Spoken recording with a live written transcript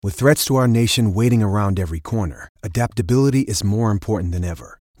With threats to our nation waiting around every corner, adaptability is more important than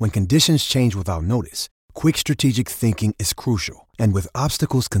ever. When conditions change without notice, quick strategic thinking is crucial. And with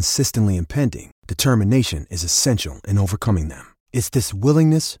obstacles consistently impending, determination is essential in overcoming them. It's this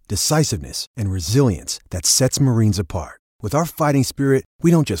willingness, decisiveness, and resilience that sets Marines apart. With our fighting spirit, we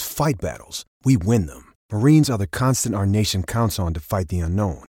don't just fight battles, we win them. Marines are the constant our nation counts on to fight the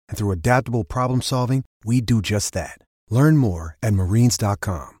unknown. And through adaptable problem solving, we do just that. Learn more at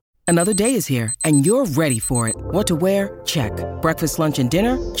marines.com. Another day is here, and you're ready for it. What to wear? Check. Breakfast, lunch, and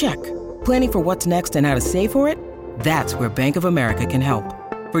dinner? Check. Planning for what's next and how to save for it? That's where Bank of America can help.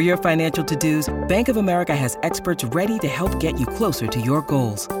 For your financial to-dos, Bank of America has experts ready to help get you closer to your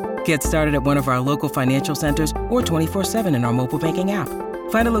goals. Get started at one of our local financial centers or 24/7 in our mobile banking app.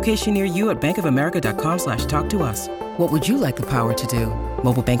 Find a location near you at bankofamerica.com/talktous. What would you like the power to do?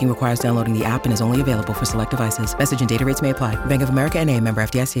 Mobile banking requires downloading the app and is only available for select devices. Message and data rates may apply. Bank of America N.A., member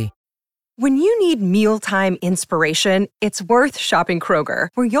FDIC. When you need mealtime inspiration, it's worth shopping Kroger,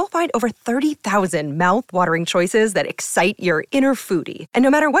 where you'll find over 30,000 mouth-watering choices that excite your inner foodie. And no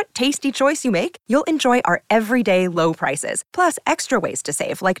matter what tasty choice you make, you'll enjoy our everyday low prices, plus extra ways to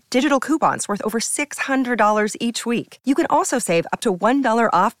save, like digital coupons worth over $600 each week. You can also save up to $1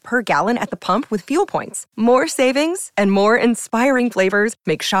 off per gallon at the pump with fuel points. More savings and more inspiring flavors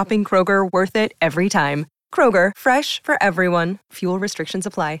make shopping Kroger worth it every time. Kroger, fresh for everyone. Fuel restrictions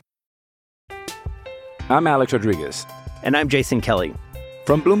apply. I'm Alex Rodriguez. And I'm Jason Kelly.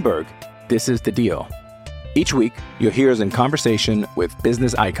 From Bloomberg, this is The Deal. Each week, you'll hear us in conversation with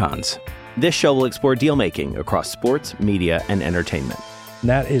business icons. This show will explore deal-making across sports, media, and entertainment.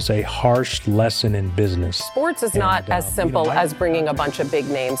 That is a harsh lesson in business. Sports is not as simple as bringing a bunch of big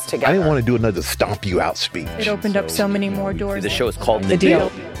names together. I didn't want to do another stomp you out speech. It opened up so many more doors. The show is called The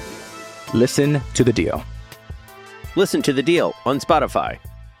Deal. Listen to The Deal. Listen to The Deal on Spotify.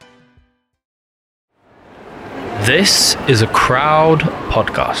 This is a Crowd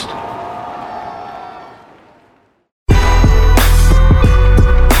podcast.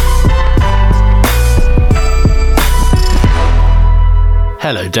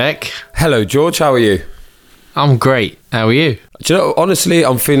 Hello, Deck. Hello, George. How are you? I'm great. How are you? Do you know, honestly,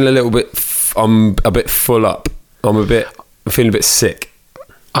 I'm feeling a little bit... I'm a bit full up. I'm feeling a bit sick.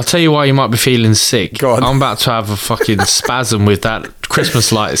 I'll tell you why you might be feeling sick. Go on. I'm about to have a fucking spasm with that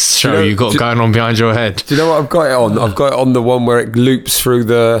Christmas lights show you got going on behind your head. Do you know what I've got it on? I've got it on the one where it loops through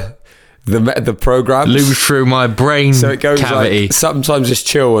the programs. Loops through my brain so it goes cavity. Like, sometimes it's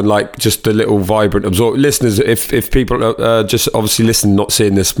chill and like just a little vibrant absorb. Listeners, if people are just obviously listening, not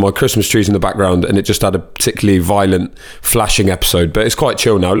seeing this, my Christmas tree's in the background and it just had a particularly violent flashing episode, but it's quite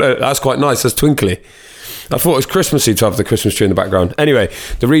chill now. Look, that's quite nice. That's twinkly. I thought it was Christmassy to have the Christmas tree in the background. Anyway,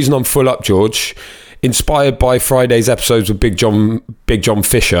 the reason I'm full up, George, inspired by Friday's episodes with Big John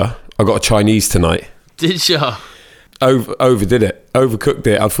Fisher, I got a Chinese tonight. Did you? Overdid it. Overcooked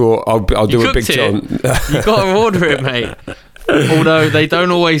it. I thought I'll do a Big John. You got to order it, mate. Although they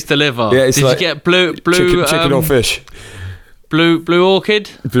don't always deliver. Yeah, it's Did like you get blue chicken or fish? Blue Orchid?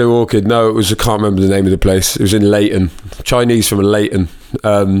 Blue Orchid. No, I can't remember the name of the place. It was in Leighton. Chinese from Leighton.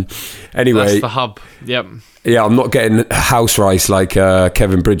 Anyway. That's the hub. Yep. Yeah, I'm not getting house rice like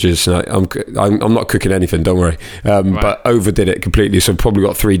Kevin Bridges. I'm not cooking anything, don't worry. Right. But overdid it completely, so I've probably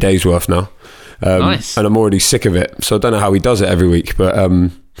got 3 days worth now. Nice. And I'm already sick of it, so I don't know how he does it every week. But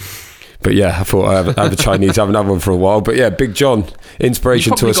yeah, I thought I have a Chinese. I haven't had one for a while. But yeah, Big John,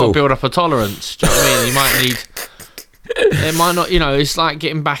 inspiration to us all. You've probably got to build up a tolerance. Do you know what I mean? You might need... It might not, it's like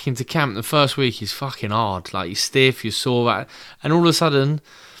getting back into camp. The first week is fucking hard. Like, you're stiff, you're sore, and all of a sudden,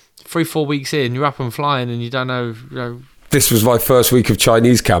 3-4 weeks in, you're up and flying, and you don't know. This was my first week of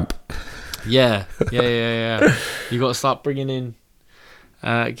Chinese camp. Yeah. You got to start bringing in.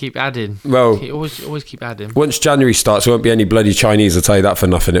 Keep adding. Well, always keep adding. Once January starts, there won't be any bloody Chinese. I'll tell you that for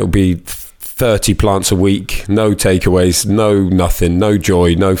nothing. It'll be 30 plants a week, no takeaways, no nothing, no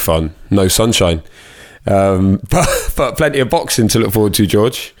joy, no fun, no sunshine. But plenty of boxing to look forward to,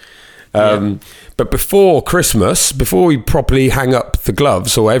 George. But before Christmas, before we properly hang up the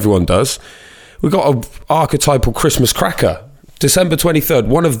gloves, or everyone does, we've got an archetypal Christmas cracker. December 23rd,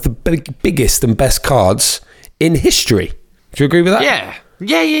 one of the biggest and best cards in history. Do you agree with that? Yeah.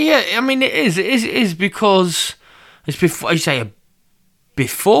 I mean, it is because it's before,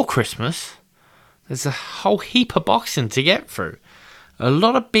 before Christmas. There's a whole heap of boxing to get through. A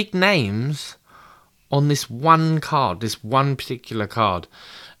lot of big names on this one card, this one particular card.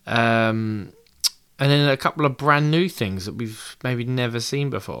 And then a couple of brand new things that we've maybe never seen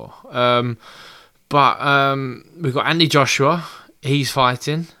before. But we've got Andy Joshua. He's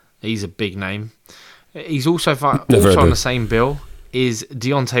fighting. He's a big name. He's also on the same bill. is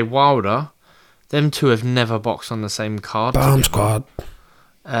Deontay Wilder. Them two have never boxed on the same card. Bomb squad.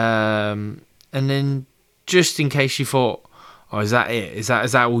 And then, just in case you thought, oh, is that it? Is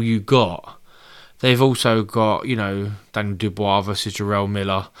that all you got? They've also got, Daniel Dubois versus Jarrell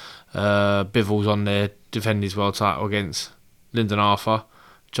Miller. Bivol's on there, defending his world title against Lyndon Arthur.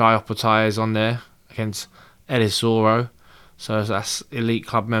 Jai Opetaia is on there against Ellis Zoro. So that's Elite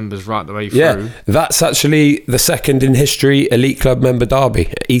Club members right the way through. Yeah, that's actually the second in history Elite Club member derby,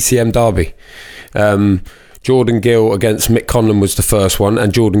 ECM derby. Jordan Gill against Mick Conlon was the first one,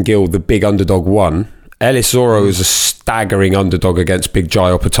 and Jordan Gill, the big underdog, won. Ellis Zoro is a staggering underdog against Big Jai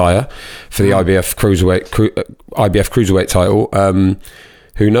Opetaia for the IBF Cruiserweight title.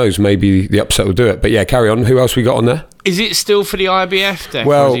 Who knows? Maybe the upset will do it. But yeah, carry on. Who else we got on there? Is it still for the IBF deck,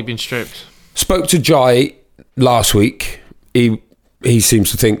 or has he been stripped? Spoke to Jai last week. He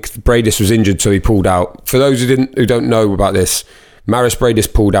seems to think Bradis was injured, so he pulled out. For those who don't know about this, Maris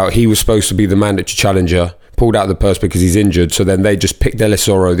Bradis pulled out. He was supposed to be the mandatory challenger, pulled out of the purse because he's injured. So then they just picked Ellis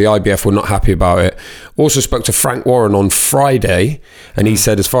Zoro. The IBF were not happy about it. Also spoke to Frank Warren on Friday, and he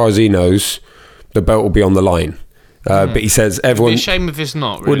said, as far as he knows, the belt will be on the line. But he says everyone... It'd be a shame if it's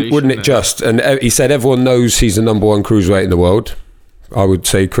not, really. Wouldn't it just? And he said everyone knows he's the number one cruiserweight in the world. I would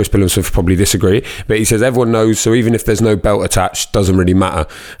say Chris Billiams would probably disagree, but he says everyone knows, so even if there's no belt attached, doesn't really matter.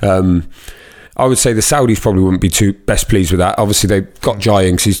 I would say the Saudis probably wouldn't be too best pleased with that. Obviously they've got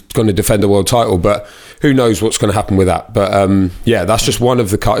Jai because he's going to defend the world title, but who knows what's going to happen with that. But yeah, that's just one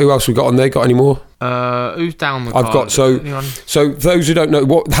of the cards. Who else we got on there? Got any more? Who's down the card? I've got so those who don't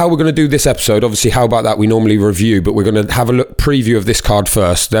know how we're going to do this episode, obviously How About That we normally review, but we're going to have a preview of this card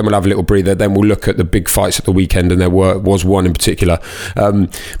first, then we'll have a little breather, then we'll look at the big fights at the weekend, and there was one in particular,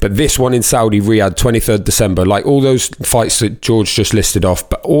 but this one in Saudi Riyadh, 23rd December, like all those fights that George just listed off,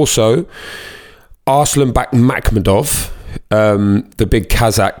 but also Arslan Makhmudov, the big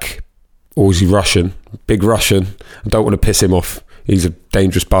Kazakh, or is he Russian? Big Russian. I don't want to piss him off. He's a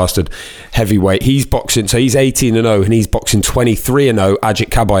dangerous bastard. Heavyweight. He's boxing, so he's 18-0, and he's boxing 23-0. Ajit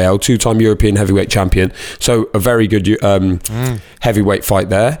Kabayel, two-time European heavyweight champion. So a very good heavyweight fight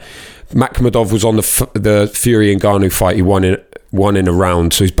there. Makhmudov was on the Fury and Ngannou fight. He won in a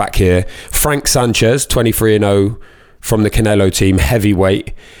round, so he's back here. Frank Sanchez, 23-0 from the Canelo team,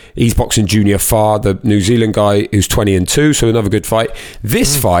 heavyweight. He's boxing Junior Farr, the New Zealand guy who's 20-2, so another good fight.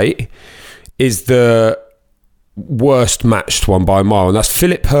 This fight is the worst matched one by a mile, and that's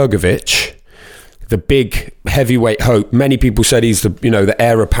Filip Hrgović, the big heavyweight hope. Many people said he's the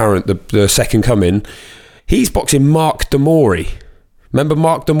heir apparent, the second coming. He's boxing Mark Damori. Remember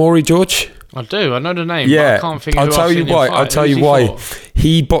Mark Damori, George? I do. I know the name. Yeah, but I can't think of I'll tell you why. I'll tell you why.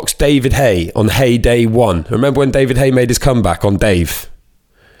 He boxed David Haye on Haye Day 1. Remember when David Haye made his comeback on Dave?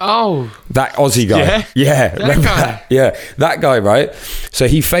 Oh, that Aussie guy. Yeah, remember that? Yeah, that guy, right? So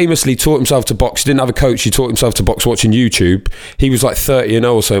he famously taught himself to box. He didn't have a coach. He taught himself to box watching YouTube. He was like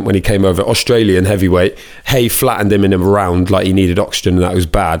 30-0 or something when he came over. Australian heavyweight. Hay flattened him in a round like he needed oxygen, and that was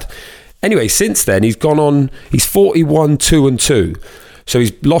bad. Anyway, since then he's gone on. He's 41-2-2. So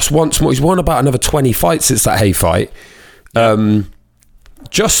he's lost once more. He's won about another 20 fights since that Hay fight.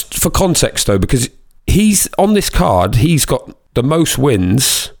 Just for context though, because he's on this card, he's got the most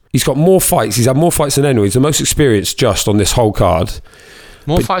wins. He's got more fights. He's had more fights than anyone. He's the most experienced just on this whole card.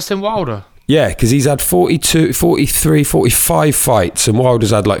 More fights than Wilder? Yeah, because he's had 42, 43, 45 fights, and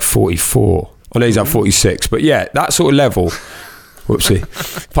Wilder's had like 44. I know he's had 46, but yeah, that sort of level. Whoopsie.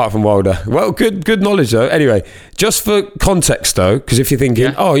 Apart from Wilder. Well, good knowledge though. Anyway, just for context though, because if you're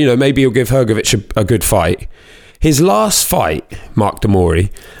thinking, maybe he'll give Hrgović a good fight. His last fight, Mark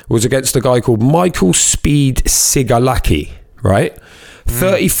Damori, was against a guy called Michael Speed Sigalaki, right?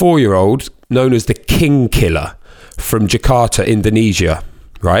 34-year-old, known as the King Killer from Jakarta, Indonesia,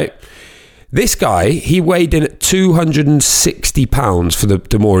 right? This guy, he weighed in at 260 pounds for the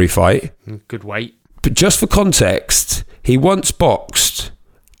Damori fight. Good weight. But just for context, he once boxed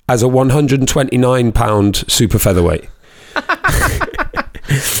as a 129-pound super featherweight.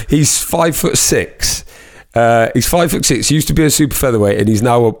 He's 5'6". He's 5'6". Used to be a super featherweight, and he's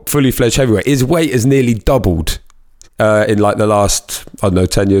now a fully fledged heavyweight. His weight has nearly doubled in like the last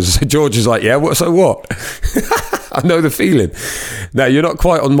 10 years. So George is like, yeah, what? I know the feeling. Now you're not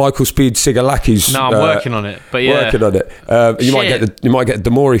quite on Michael Speed Sigalaki's. No, I'm working on it, but yeah, working on it. You might get a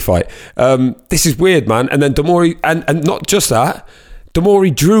Damori fight. This is weird, man. And then Damori, and not just that,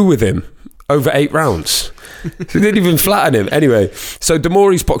 Damori drew with him over 8 rounds. So he didn't even flatten him. Anyway, so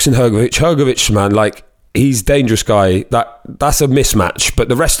Damori's boxing Hrgović. Hrgović, man, like he's a dangerous guy. That's a mismatch, but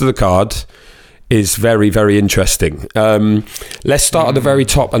the rest of the card is very, very interesting. Let's start at the very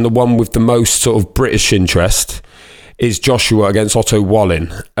top, and the one with the most sort of British interest is Joshua against Otto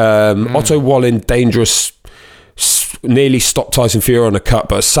Wallin. Otto Wallin, dangerous, nearly stopped Tyson Fury on a cut,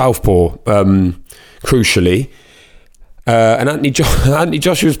 but a southpaw, crucially. And Anthony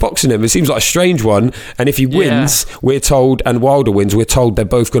Joshua's boxing him. It seems like a strange one. And if he wins, we're told, and Wilder wins, we're told they're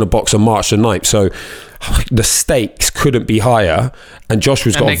both going to box on March the 9th. So the stakes couldn't be higher. And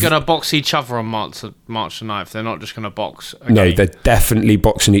Joshua's got... And they're going to box each other on March the 9th. They're not just going to box again. No, they're definitely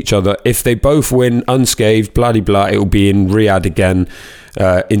boxing each other. If they both win unscathed, blah-de-blah, it'll be in Riyadh again,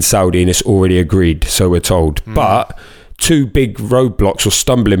 in Saudi, and it's already agreed, so we're told. But... two big roadblocks or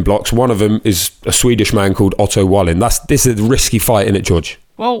stumbling blocks. One of them is a Swedish man called Otto Wallin. This is a risky fight, isn't it, George?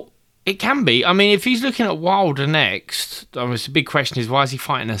 Well, it can be. I mean, if he's looking at Wilder next, the big question is, why is he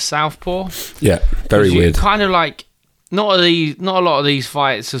fighting a southpaw? Yeah, very weird. Kind of like, not a lot of these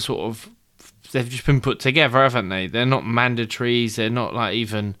fights are sort of, they've just been put together, haven't they? They're not mandatories. They're not like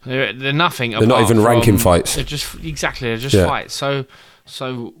even, they're nothing. They're not even ranking fights. They're just fights. So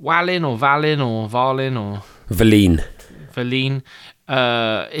Wallin or Valin or Wallin or Wallin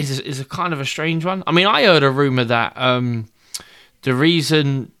is a kind of a strange one. I mean, I heard a rumour that the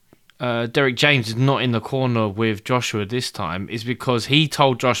reason Derek James is not in the corner with Joshua this time is because he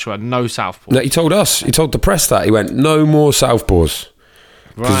told Joshua no southpaws. No, he told us. He told the press that. He went, no more southpaws.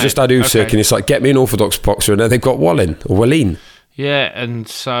 Because he's just had Usyk, and it's like, get me an orthodox boxer, and then they've got Wallin. Yeah, and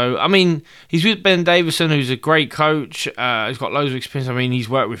so, I mean, he's with Ben Davison, who's a great coach. He's got loads of experience. I mean, he's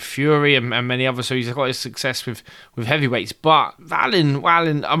worked with Fury and many others, so he's got his success with heavyweights. But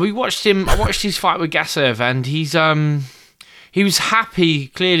Wallin, I watched his fight with Gassev, and he was happy,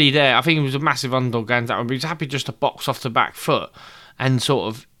 clearly there. I think he was a massive underdog going down, but he was happy just to box off the back foot. And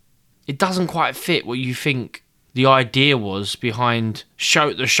sort of, it doesn't quite fit what you think the idea was behind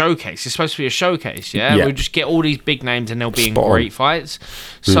the showcase. It's supposed to be a showcase, yeah? We'll just get all these big names and they'll be in great fights.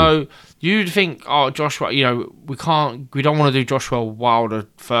 So you'd think, Joshua, we don't want to do Joshua Wilder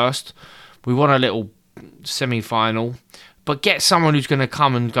first. We want a little semi-final. But get someone who's going to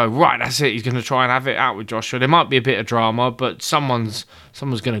come and go, right, that's it. He's going to try and have it out with Joshua. There might be a bit of drama, but someone's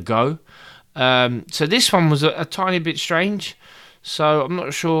going to go. So this one was a tiny bit strange. So I'm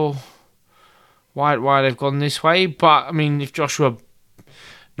not sure why they've gone this way, but I mean, if Joshua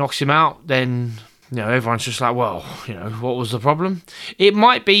knocks him out, then everyone's just like, well, what was the problem? It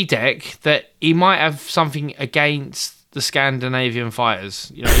might be, Deck, that he might have something against the Scandinavian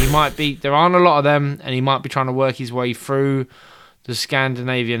fighters. He might be, there aren't a lot of them, and he might be trying to work his way through the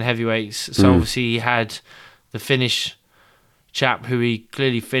Scandinavian heavyweights. So obviously he had the Finnish chap who he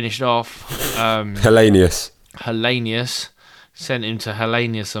clearly finished off, Hellenius. Sent him to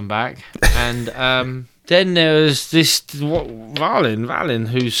Hellenius and back. And then there was this Wallin,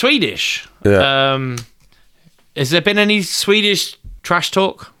 who's Swedish. Yeah. Has there been any Swedish trash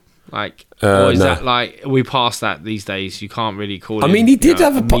talk? Or is that like, we past that these days? You can't really call him. I mean, he did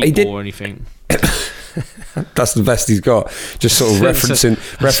have a he did or anything. That's the best he's got. Just sort of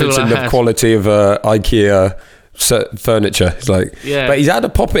referencing the quality of IKEA furniture. It's like, but he's had a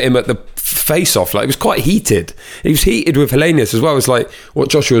pop at him at the face-off. Like, it was quite heated. He was heated with Hellenius as well. It's like what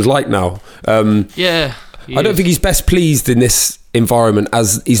Joshua's like now. I don't think he's best pleased in this environment,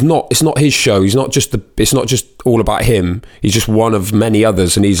 as it's not his show. It's not just all about him. He's just one of many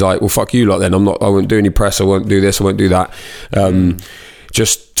others, and he's like, well, fuck you lot then. I won't do any press. I won't do this. I won't do that.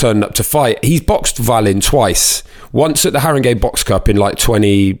 Just turned up to fight. He's boxed Wallin twice. Once at the Haringey Box Cup in like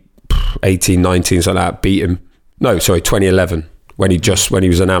 2018, 19, something like that. Beat him. No, sorry, 2011 when he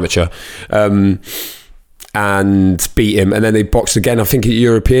was an amateur, and beat him. And then they boxed again, I think, at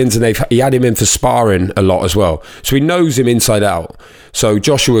Europeans, and he had him in for sparring a lot as well. So he knows him inside out. So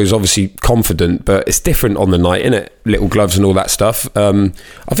Joshua is obviously confident, but it's different on the night, isn't it? Little gloves and all that stuff. I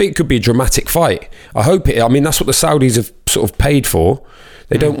think it could be a dramatic fight. I hope it. I mean, that's what the Saudis have sort of paid for.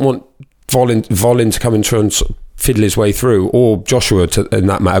 They don't want Wallin to come and try and sort of fiddle his way through, or Joshua in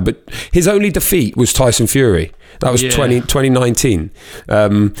that matter. But his only defeat was Tyson Fury. That was 2019.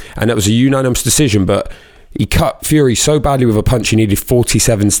 And that was a unanimous decision, but he cut Fury so badly with a punch he needed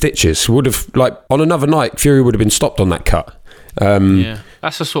 47 stitches. Would have, like, on another night, Fury would have been stopped on that cut.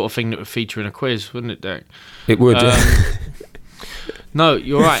 That's the sort of thing that would feature in a quiz, wouldn't it, Derek? It would. No,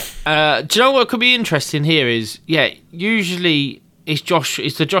 you're right. Do you know what could be interesting here is, usually it's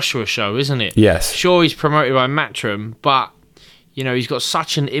the Joshua show, isn't it? Yes. Sure, he's promoted by Matchroom, but he's got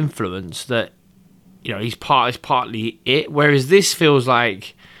such an influence that he's partly it. Whereas this feels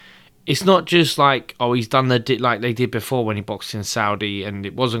like it's not just like, he's done like they did before when he boxed in Saudi, and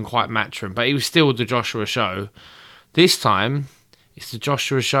it wasn't quite Matchroom, but it was still the Joshua show. This time, it's the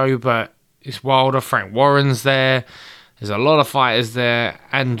Joshua show, but it's Wilder. Frank Warren's there. There's a lot of fighters there,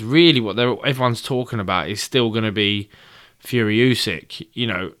 and really what everyone's talking about is still going to be Fury Usyk. You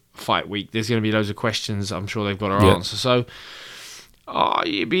know, fight week. There's going to be loads of questions. I'm sure they've got to answer. So,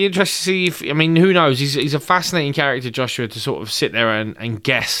 it'd be interesting to see if. I mean, who knows? He's a fascinating character, Joshua, to sort of sit there and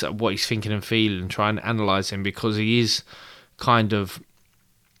guess at what he's thinking and feeling and try and analyse him, because he is kind of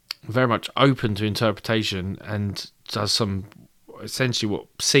very much open to interpretation and does some essentially what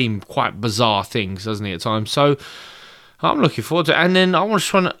seem quite bizarre things, doesn't he, at times? So I'm looking forward to it. And then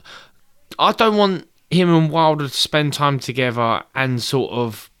I don't want him and Wilder to spend time together and sort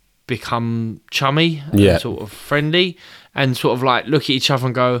of become chummy and sort of friendly and sort of like look at each other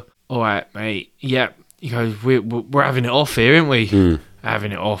and go, all right, mate, yeah. He goes, we're having it off here, aren't we?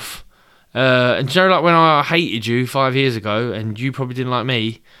 Having it off. And do you know, like when I hated you 5 years ago and you probably didn't like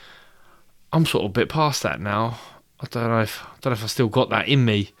me, I'm sort of a bit past that now. I don't know if I still got that in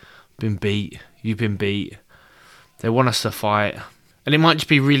me. Been beat. You've been beat. They want us to fight. And it might just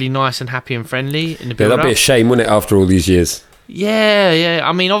be really nice and happy and friendly in the build-up. That'd be a shame, wouldn't it, after all these years? Yeah.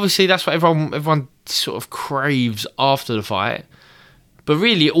 I mean, obviously, that's what everyone sort of craves after the fight. But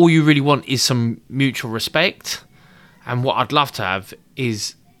really, all you really want is some mutual respect. And what I'd love to have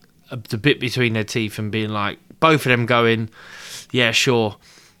is the bit between their teeth and being like, both of them going, yeah, sure,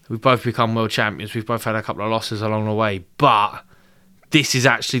 we've both become world champions. We've both had a couple of losses along the way. But this is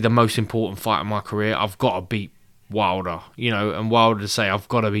actually the most important fight of my career. I've got to beat Wilder, and Wilder to say, I've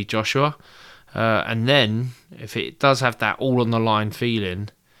got to beat Joshua. And then, if it does have that all-on-the-line feeling,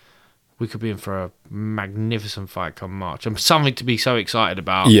 we could be in for a magnificent fight come March. And something to be so excited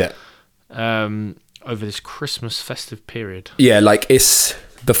about over this Christmas festive period. Yeah, like it's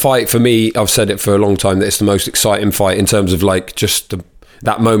the fight for me, I've said it for a long time, that it's the most exciting fight in terms of like just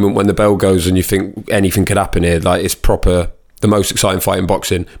that moment when the bell goes and you think anything could happen here. Like it's proper the most exciting fight in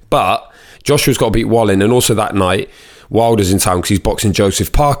boxing. But Joshua's got to beat Wallin, and also that night Wilder's in town because he's boxing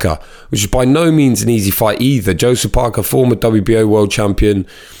Joseph Parker, which is by no means an easy fight either. Joseph Parker, former WBO world champion,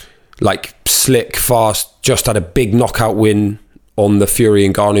 like slick, fast, just had a big knockout win on the Fury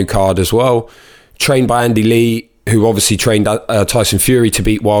and Ngannou card as well. Trained by Andy Lee, who obviously trained Tyson Fury to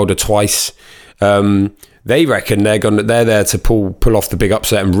beat Wilder twice. They reckon they're there to pull off the big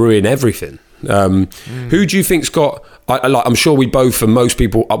upset and ruin everything. Who do you think's got? I'm sure we both and most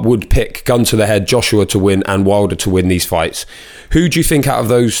people would pick gun to the head Joshua to win and Wilder to win these fights. Who do you think out of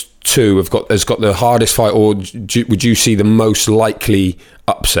those two has got the hardest fight, or would you see the most likely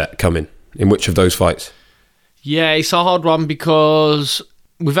upset coming in which of those fights? Yeah, it's a hard one because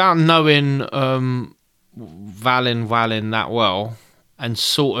without knowing Wallin that well and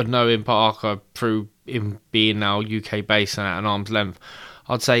sort of knowing Parker through him being now UK based and at an arm's length,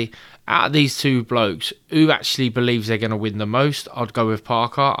 I'd say out of these two blokes, who actually believes they're going to win the most, I'd go with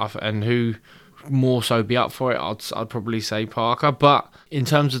Parker. And who more so be up for it, I'd probably say Parker. But in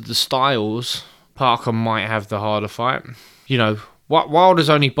terms of the styles, Parker might have the harder fight. Wilder's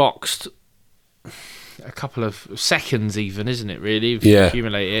only boxed a couple of seconds even, isn't it, really? If you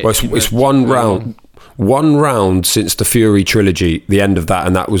accumulate it. Well, it's one round since the Fury trilogy, the end of that,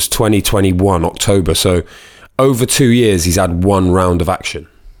 and that was 2021, October. So over 2 years, he's had one round of action.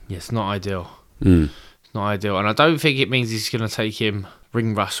 Yeah, it's not ideal. It's not ideal. And I don't think it means he's going to take him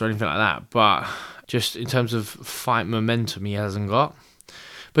ring rust or anything like that. But just in terms of fight momentum, he hasn't got.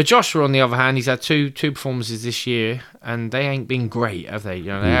 But Joshua, on the other hand, he's had two performances this year, and they ain't been great, have they? They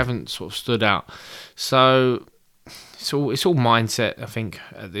haven't sort of stood out. So it's all mindset, I think,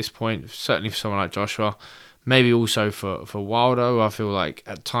 at this point. Certainly for someone like Joshua, maybe also for Wilder, who I feel like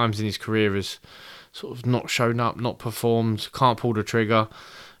at times in his career has sort of not shown up, not performed, can't pull the trigger.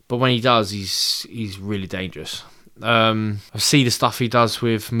 But when he does, he's really dangerous. I see the stuff he does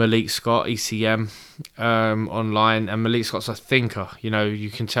with Malik Scott, ECM, online, and Malik Scott's a thinker. You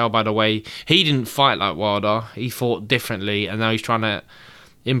can tell by the way he didn't fight like Wilder. He fought differently, and now he's trying to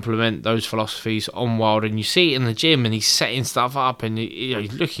implement those philosophies on Wilder. And you see it in the gym, and he's setting stuff up, and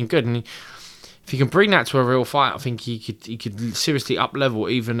he's looking good. And if he can bring that to a real fight, I think he could seriously up level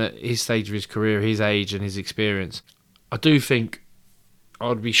even at his stage of his career, his age, and his experience. I do think I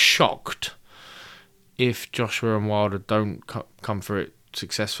would be shocked if Joshua and Wilder don't come through it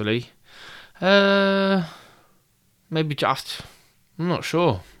successfully. Maybe just... I'm not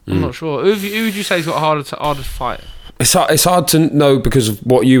sure. Who would you say has got harder to fight? It's hard to know because of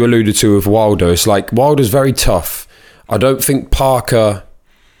what you alluded to with Wilder. It's like Wilder's very tough. I don't think Parker...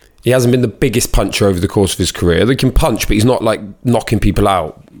 He hasn't been the biggest puncher over the course of his career. He can punch, but he's not like knocking people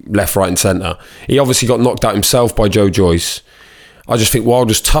out left, right and centre. He obviously got knocked out himself by Joe Joyce. I just think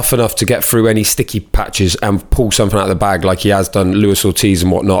Wilder's tough enough to get through any sticky patches and pull something out of the bag like he has done Luis Ortiz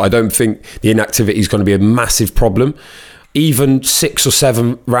and whatnot. I don't think the inactivity is going to be a massive problem. Even 6 or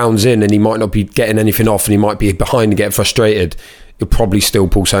 7 rounds in, and he might not be getting anything off, and he might be behind and getting frustrated, he'll probably still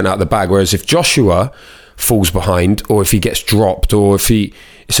pull something out of the bag. Whereas if Joshua falls behind, or if he gets dropped, or if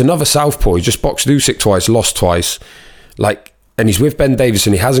it's another southpaw. He just boxed Usyk twice, lost twice, and he's with Ben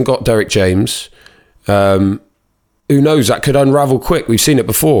Davison. He hasn't got Derek James. Who knows? That could unravel quick. We've seen it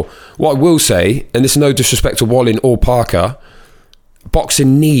before. What I will say, and this is no disrespect to Wallin or Parker,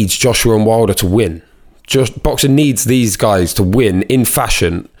 boxing needs Joshua and Wilder to win. Boxing needs these guys to win in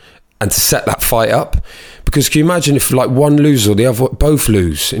fashion and to set that fight up. Because can you imagine if one loses or the other both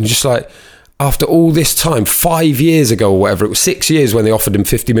lose, and just after all this time, 5 years ago or whatever, it was 6 years when they offered him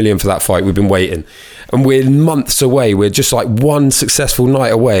 50 million for that fight. We've been waiting, and we're months away. We're just one successful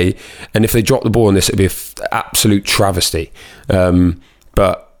night away, and if they drop the ball on this, it'd be an absolute travesty.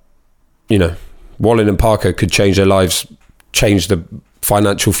 But Wallin and Parker could change their lives, change the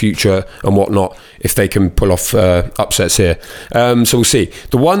financial future and whatnot if they can pull off upsets here. So we'll see.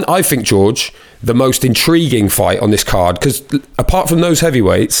 The one, I think, George, the most intriguing fight on this card, because apart from those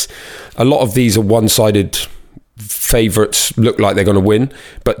heavyweights, a lot of these are one-sided favourites, look like they're going to win.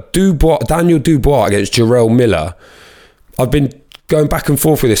 But Daniel Dubois against Jarrell Miller, I've been going back and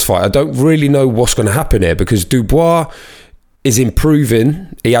forth with this fight. I don't really know what's going to happen here, because Dubois is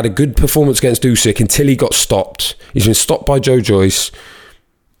improving. He had a good performance against Usyk until he got stopped. He's been stopped by Joe Joyce.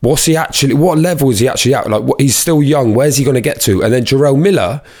 What level is he actually at? He's still young. Where's he going to get to? And then Jarrell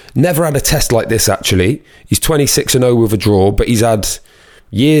Miller never had a test like this, actually. He's 26-0 with a draw, but he's had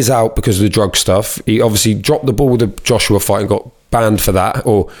years out because of the drug stuff. He obviously dropped the ball with the Joshua fight and got banned for that,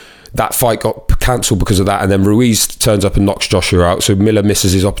 or that fight got cancelled because of that. And then Ruiz turns up and knocks Joshua out, so Miller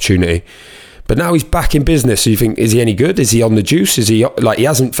misses his opportunity. But now he's back in business. So you think, is he any good? Is he on the juice? Is he he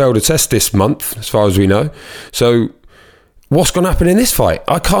hasn't failed a test this month, as far as we know. So what's going to happen in this fight?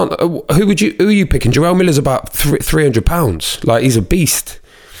 I can't. Who are you picking? Jarrell Miller's about 300 pounds. He's a beast.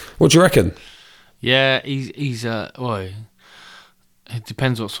 What do you reckon? Yeah, he's well, it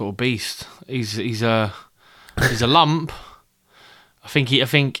depends what sort of beast. He's a lump. I think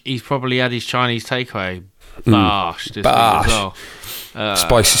he's probably had his Chinese takeaway bashed this week as well.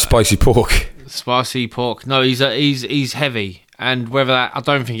 Spicy pork. Spicy pork. No, he's heavy, and whether that, I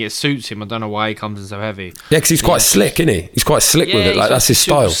don't think it suits him. I don't know why he comes in so heavy. Yeah, because he's quite slick, isn't he? He's quite slick with it. That's his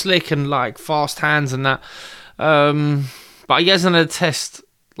style. Slick and fast hands and that. But he hasn't had a test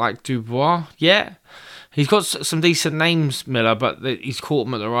like Dubois yet. He's got some decent names, Miller, but he's caught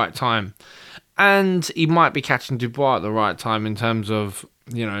him at the right time, and he might be catching Dubois at the right time in terms of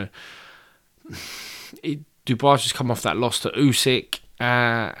Dubois just come off that loss to Usyk.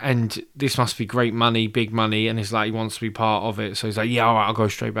 And this must be great money, big money, and he's he wants to be part of it. So he's yeah, all right, I'll go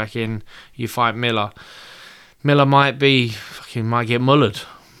straight back in. You fight Miller. Miller might get mullered.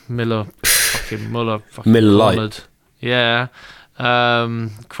 Miller light. Yeah.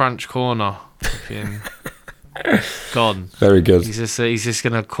 Crunch corner. Gone. Very good. He's just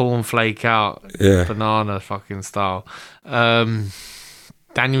gonna cornflake out, banana fucking style.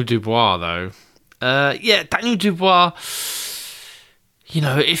 Daniel Dubois though. Daniel Dubois.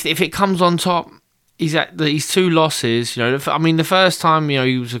 If it comes on top, he's at these 2 losses. The first time,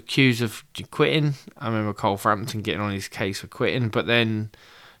 he was accused of quitting. I remember Cole Frampton getting on his case for quitting, but then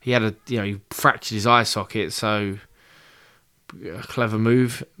he had he fractured his eye socket, so a clever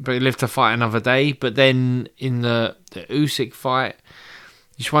move. But he lived to fight another day. But then in the Usyk fight,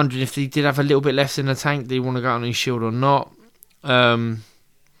 just wondering if he did have a little bit left in the tank. Did he want to go out on his shield or not?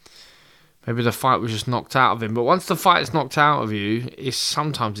 Maybe the fight was just knocked out of him. But once the fight's knocked out of you,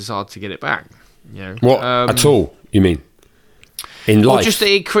 sometimes it's hard to get it back. What at all? You mean in life? Just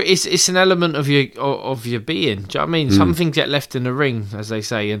it's an element of your being. Do you know what I mean? Some things get left in the ring, as they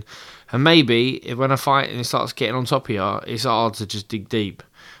say, and maybe when a fight and it starts getting on top of you, it's hard to just dig deep.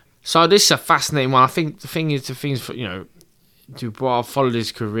 So this is a fascinating one. I think the thing is, Dubois followed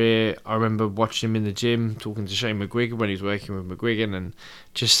his career. I remember watching him in the gym, talking to Shane McGuigan when he was working with McGuigan, and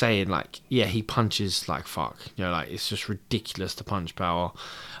just saying he punches like fuck. It's just ridiculous the punch power.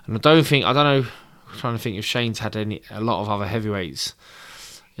 And I don't know. I'm trying to think if Shane's had a lot of other heavyweights.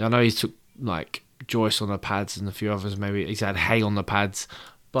 I know he took Joyce on the pads and a few others. Maybe he's had Hay on the pads,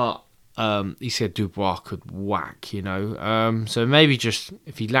 but he said Dubois could whack. So maybe just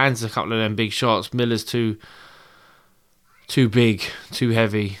if he lands a couple of them big shots, Miller's too big, too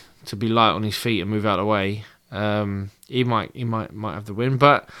heavy to be light on his feet and move out of the way. He might have the win,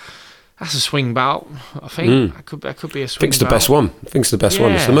 but that's a swing bout. I think that could be a swing. I think it's the best one.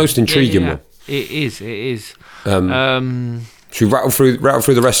 It's the most intriguing one. It is. Should we rattle through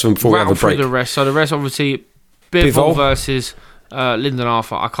the rest of them before we have a break? Rattle through the rest. So the rest, obviously, Bivol versus Lyndon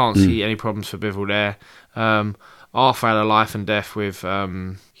Arthur. I can't see any problems for Bivol there. Arthur had a life and death with,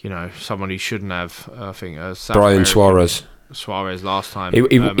 someone he shouldn't have. I think Brian Suarez last time.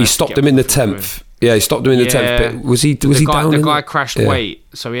 He stopped him in the 10th. Yeah, he stopped him in the 10th. But was he down? The guy crashed weight,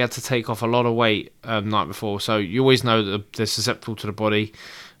 so he had to take off a lot of weight night before. So you always know that they're susceptible to the body.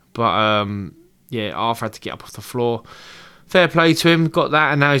 But Arthur had to get up off the floor. Fair play to him, got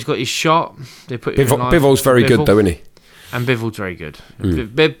that, and now he's got his shot. They put Bivol's very good though, isn't he? And Bivol's very good.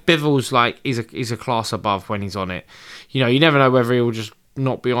 Bivol's like he's a class above when he's on it. You never know whether he'll just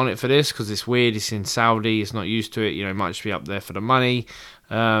not be on it for this because it's weird. It's in Saudi. It's not used to it. He might just be up there for the money.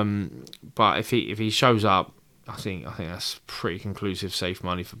 But if he shows up, I think that's pretty conclusive, safe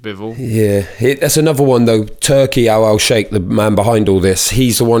money for Bivol. Yeah, that's another one though. Turkey Al Sheikh, the man behind all this,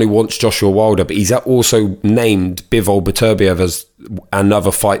 he's the one who wants Joshua Wilder, but he's also named Bivol Beterbiev as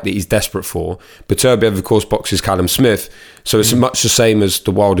another fight that he's desperate for. Beterbiev, of course, boxes Callum Smith, so it's much the same as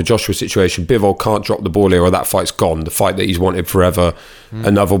the Wilder Joshua situation. Bivol can't drop the ball here, or that fight's gone. The fight that he's wanted forever,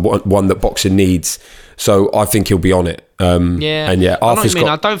 another one that boxing needs. So I think he'll be on it. I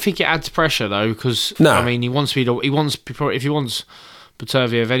don't think it adds pressure though, because he wants if he wants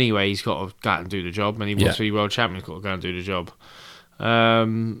Beterbiev anyway, he's got to go out and do the job, and he wants to be world champion, he's got to go and do the job.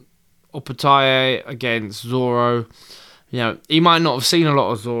 Opetaia against Zorro. He might not have seen a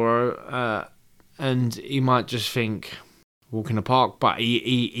lot of Zorro, and he might just think walk in the park, but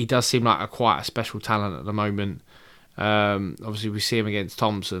he does seem like quite a special talent at the moment. Obviously we see him against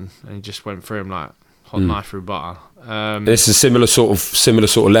Thompson, and he just went through him like hot knife through butter. It's a similar sort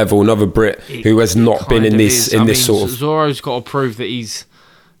of level. Another Brit who has not been in this sort of. Zorro's got to prove that he's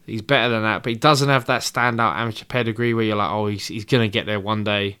better than that, but he doesn't have that standout amateur pedigree where you're like, oh, he's gonna get there one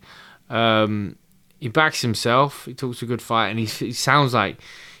day. He backs himself. He talks a good fight, and he sounds like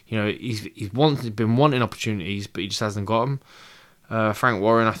he's been wanting opportunities, but he just hasn't got them. Frank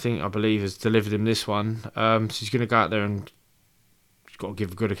Warren, I believe, has delivered him this one. So he's going to go out there and he's got to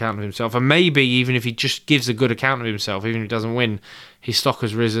give a good account of himself. And maybe even if he just gives a good account of himself, even if he doesn't win, his stock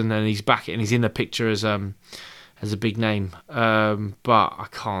has risen and he's back and he's in the picture as a big name. But I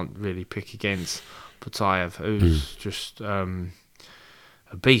can't really pick against Putaev, who's just a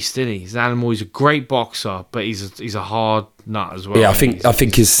beast, isn't he? He's an animal. He's a great boxer, but he's a hard nut as well. Yeah, I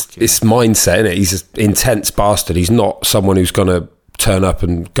think his mindset, innit? He's an intense bastard. He's not someone who's going to turn up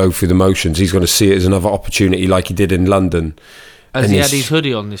and go through the motions. He's going to see it as another opportunity, like he did in London. Has he had his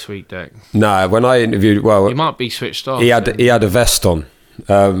hoodie on this week, Deck? No, when I interviewed, he might be switched off. He had a vest on,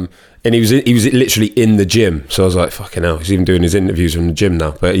 and he was literally in the gym. So I was like, fucking hell, he's even doing his interviews from the gym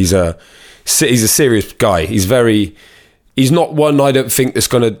now. But he's a serious guy. He's not one, I don't think, that's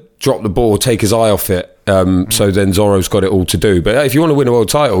going to drop the ball or take his eye off it. So then Zorro's got it all to do. But if you want to win a world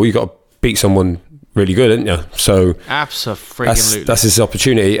title, you got to beat someone really good, haven't you? So absolutely, that's his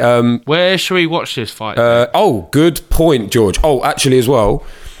opportunity. Where should we watch this fight? Good point, George. Actually, as well,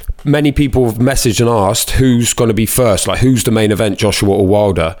 many people have messaged and asked who's going to be first, like who's the main event, Joshua or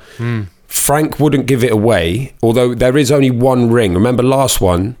Wilder. Frank wouldn't give it away, although there is only one ring. Remember last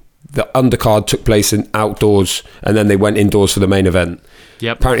one, the undercard took place in outdoors and then they went indoors for the main event.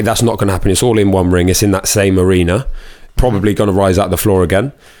 Yep. Apparently that's not going to happen. It's all in one ring. It's in that same arena. Probably going to rise out the floor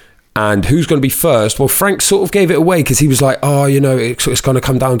again. And who's going to be first? Well, Frank sort of gave it away because he was like, it's going to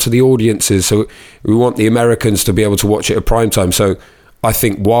come down to the audiences. So we want the Americans to be able to watch it at prime time. So I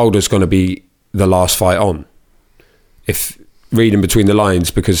think Wilder's going to be the last fight on. If reading between the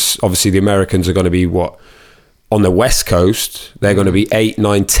lines, because obviously the Americans are going to be on the West Coast, they're going to be 8,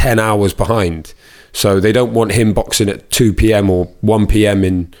 9, 10 hours behind. So they don't want him boxing at 2 p.m. or 1 p.m.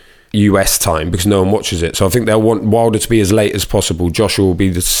 in US time because no one watches it. So I think they'll want Wilder to be as late as possible. Joshua will be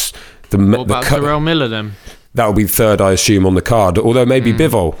the what about Terrell Miller then? That will be third, I assume, on the card. Although maybe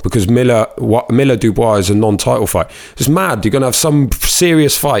Bivol, because Miller Dubois is a non-title fight. It's mad. You're going to have some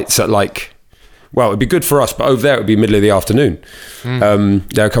serious fights at it'd be good for us, but over there it would be middle of the afternoon.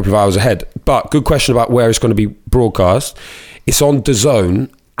 They're a couple of hours ahead. But good question about where it's going to be broadcast. It's on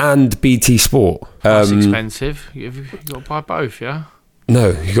DAZN and BT Sport. That's expensive. You've got to buy both, yeah?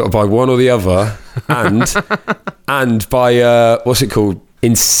 No, you've got to buy one or the other. And by, what's it called?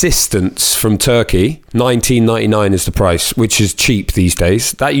 Insistence from Turkey. $19.99 is the price, which is cheap these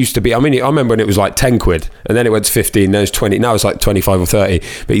days. That used to be, I remember when it was like 10 quid and then it went to 15, then it's 20, now it's like 25 or 30.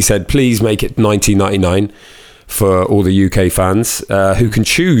 But he said, please make it $19.99 for all the UK fans who can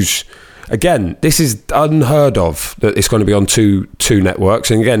choose. Again, this is unheard of that it's going to be on two networks.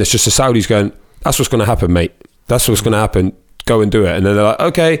 And again, it's just the Saudis going, that's what's going to happen, mate. That's what's going to happen. Go and do it. And then they're like,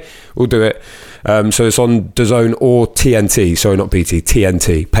 okay, we'll do it. So it's on DAZN or TNT. Sorry, not BT,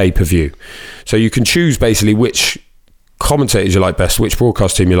 TNT, pay-per-view. So you can choose basically which commentators you like best, which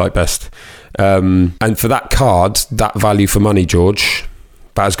broadcast team you like best. And for that card, that value for money, George,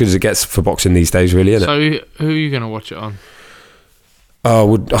 about as good as it gets for boxing these days, really, isn't it? So who are you going to watch it on?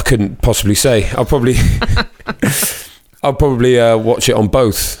 I couldn't possibly say. I'll probably watch it on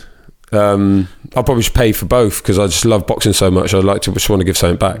both. I'll probably just pay for both because I just love boxing so much. I'd like to just want to give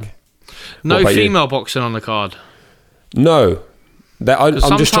something back. No female boxing on the card? No.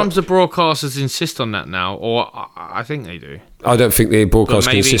 Sometimes the broadcasters insist on that now, or I think they do. I don't think the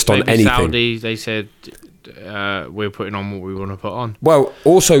broadcasters insist on anything. Saudi, they said we're putting on what we want to put on. Well,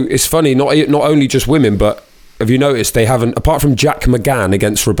 also, it's funny, not only just women, but have you noticed they haven't, apart from Jack McGann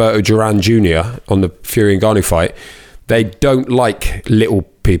against Roberto Duran Jr. on the Fury and Ngannou fight, they don't like little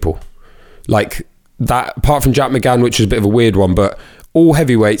people. Like that, apart from Jack McGann, which is a bit of a weird one, but all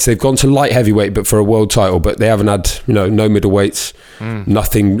heavyweights, they've gone to light heavyweight, but for a world title, but they haven't had, no middleweights,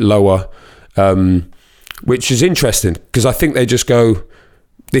 nothing lower, which is interesting because I think they just go,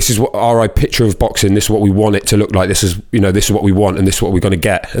 this is what our picture of boxing, this is what we want it to look like, this is what we want and this is what we're going to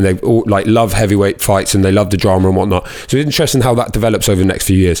get. And they all love heavyweight fights and they love the drama and whatnot. So it's interesting how that develops over the next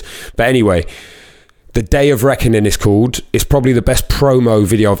few years. But anyway, The Day of Reckoning is called. It's probably the best promo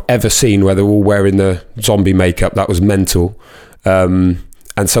video I've ever seen where they're all wearing the zombie makeup. That was mental.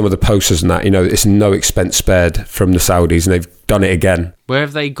 And some of the posters and that, it's no expense spared from the Saudis, and they've done it again. Where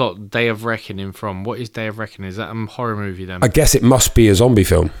have they got Day of Reckoning from? What is Day of Reckoning? Is that a horror movie then? I guess it must be a zombie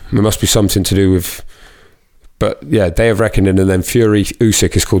film. It must be something to do with... But yeah, Day of Reckoning, and then Fury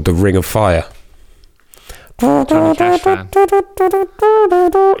Usyk is called The Ring of Fire. Johnny Cash fan.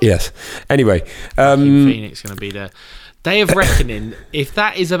 Yes. Anyway. Phoenix going to be there. Day of Reckoning, if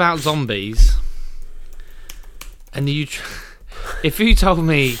that is about zombies, and if you told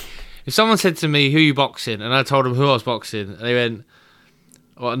me, if someone said to me, who are you boxing? And I told them who I was boxing, and they went,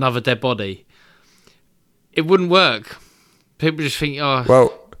 what, another dead body? It wouldn't work. People just think,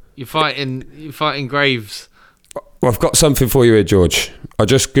 you're fighting graves. Well, I've got something for you here, George. I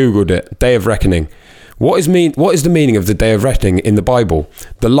just Googled it. Day of Reckoning. What is the meaning of the Day of Reckoning in the Bible?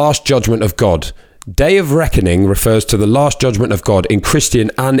 The Last Judgment of God. Day of Reckoning refers to the Last Judgment of God in Christian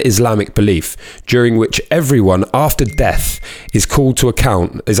and Islamic belief, during which everyone after death is called to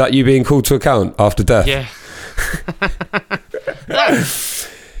account. Is that you being called to account after death? Yeah.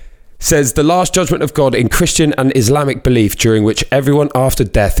 Says the Last Judgment of God in Christian and Islamic belief, during which everyone after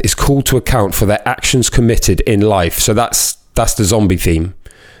death is called to account for their actions committed in life. So that's the zombie theme.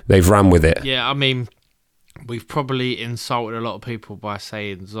 They've ran with it. Yeah, I mean, we've probably insulted a lot of people by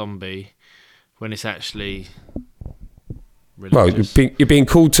saying zombie when it's actually religious. Well, you're being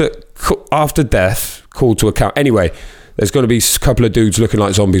called to, after death, called to account. Anyway, there's going to be a couple of dudes looking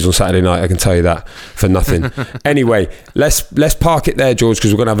like zombies on Saturday night, I can tell you that, for nothing. Anyway, let's park it there, George,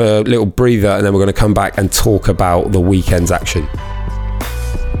 because we're going to have a little breather and then we're going to come back and talk about the weekend's action.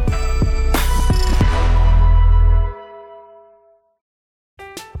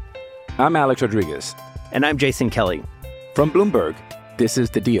 I'm Alex Rodriguez. And I'm Jason Kelly. From Bloomberg, this is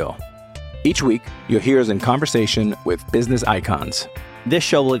The Deal. Each week, you'll hear us in conversation with business icons. This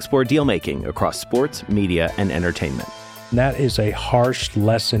show will explore deal-making across sports, media, and entertainment. That is a harsh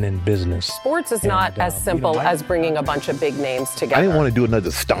lesson in business. Sports is not as simple as bringing a bunch of big names together. I didn't want to do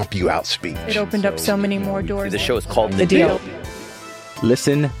another stomp you out speech. It opened up so many more doors. The show is called The Deal.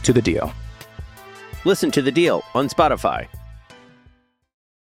 Listen to The Deal. Listen to The Deal on Spotify.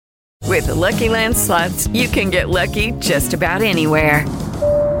 With the Lucky Land Slots, you can get lucky just about anywhere.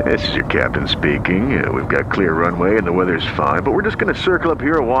 This is your captain speaking. We've got clear runway and the weather's fine, but we're just going to circle up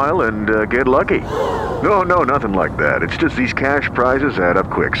here a while and get lucky. No, nothing like that. It's just these cash prizes add up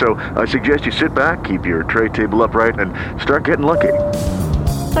quick. So I suggest you sit back, keep your tray table upright, and start getting lucky.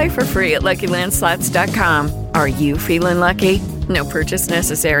 Play for free at LuckyLandSlots.com. Are you feeling lucky? No purchase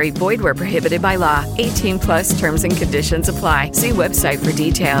necessary. Void where prohibited by law. 18+ terms and conditions apply. See website for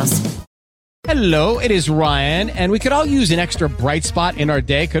details. Hello, it is Ryan, and we could all use an extra bright spot in our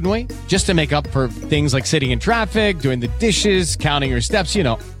day, couldn't we? Just to make up for things like sitting in traffic, doing the dishes, counting your steps,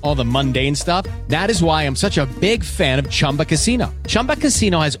 all the mundane stuff. That is why I'm such a big fan of Chumba Casino. Chumba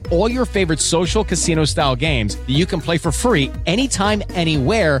Casino has all your favorite social casino-style games that you can play for free anytime,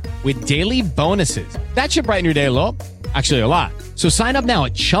 anywhere with daily bonuses. That should brighten your day a little. Actually, a lot. So sign up now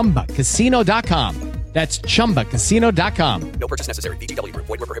at ChumbaCasino.com. That's ChumbaCasino.com. No purchase necessary. VGW Group.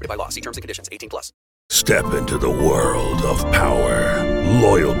 Void where prohibited by law. See terms and conditions. 18+. Step into the world of power,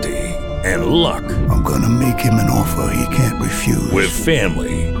 loyalty, and luck. I'm gonna make him an offer he can't refuse. With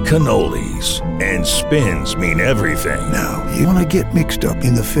family, cannolis, and spins mean everything. Now, you wanna get mixed up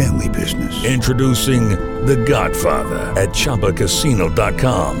in the family business. Introducing The Godfather at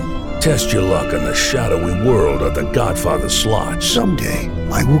ChumbaCasino.com. Test your luck in the shadowy world of The Godfather slot. Someday,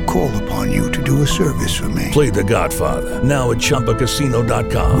 I will call upon you to do a service for me. Play The Godfather, now at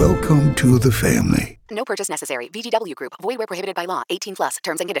ChumbaCasino.com. Welcome to the family. No purchase necessary. VGW Group. Void where prohibited by law. 18 plus.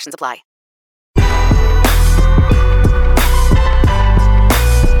 Terms and conditions apply.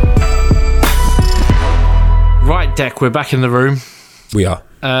 Right, Deck, we're back in the room. We are.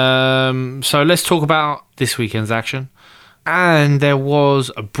 So let's talk about this weekend's action. And there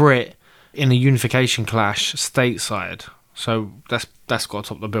was a Brit in a unification clash stateside. So that's got to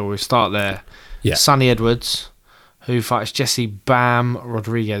top the bill. We'll start there. Yeah. Sonny Edwards, who fights Jesse Bam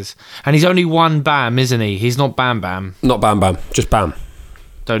Rodriguez. And he's only one Bam, isn't he? He's not Bam Bam. Not Bam Bam, just Bam.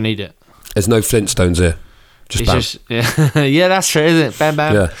 Don't need it. There's no Flintstones here. Just Bam. Yeah, that's true, isn't it? Bam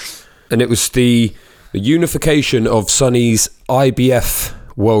Bam. Yeah. And it was the unification of Sonny's IBF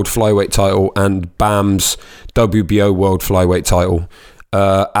World Flyweight title and Bam's WBO World Flyweight title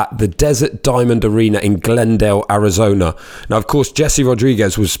at the Desert Diamond Arena in Glendale, Arizona. Now, of course, Jesse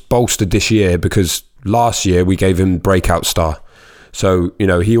Rodriguez was bolstered this year because last year we gave him breakout star. So, you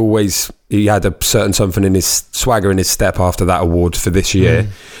know, he had a certain something in his swagger in his step after that award for this year.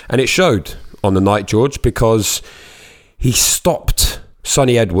 And it showed on the night, George, because he stopped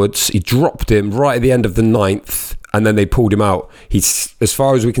Sonny Edwards. He dropped him right at the end of the 9th, and then they pulled him out. He's, as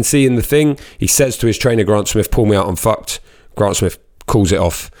far as we can see in the thing, he says to his trainer, Grant Smith, pull me out, I'm fucked. Grant Smith calls it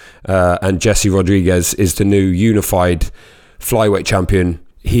off. And Jesse Rodriguez is the new unified flyweight champion.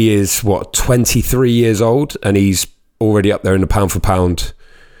 He is, 23 years old, and he's already up there in the pound for pound.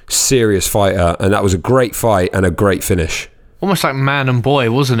 Serious fighter, and that was a great fight and a great finish. Almost like man and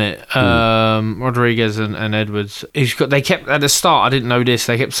boy, wasn't it? Rodriguez and Edwards. They kept at the start. I didn't know this.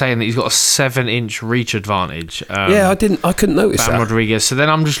 They kept saying that he's got a 7-inch reach advantage. I couldn't notice that. Rodriguez. So then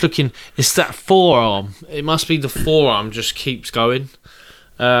I'm just looking. It's that forearm. It must be the forearm. Just keeps going.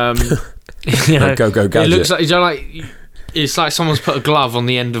 Go gadget. It looks like it's like someone's put a glove on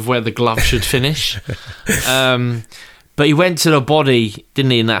the end of where the glove should finish. But he went to the body,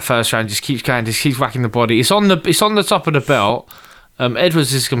 didn't he, in that first round? Just keeps going, just keeps whacking the body. It's on the top of the belt.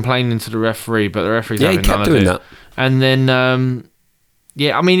 Edwards is complaining to the referee, but the referee's having none of it. That. And then,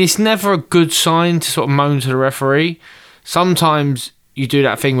 I mean, it's never a good sign to sort of moan to the referee. Sometimes you do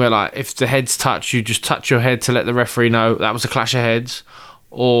that thing where, like, if the heads touch, you just touch your head to let the referee know that was a clash of heads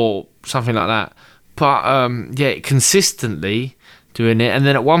or something like that. But, consistently doing it, and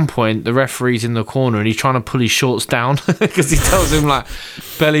then at one point the referee's in the corner and he's trying to pull his shorts down because he tells him like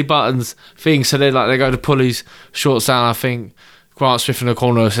belly buttons thing, so they go to pull his shorts down. I think Grant Smith in the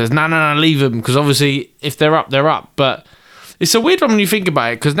corner says no, leave them, because obviously if they're up, they're up. But it's a weird one when you think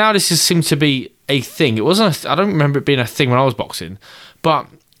about it, because now this seems to be a thing. It wasn't I don't remember it being a thing when I was boxing, but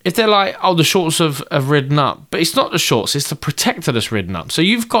if they're like, oh, the shorts have ridden up, but it's not the shorts, it's the protector that's ridden up. So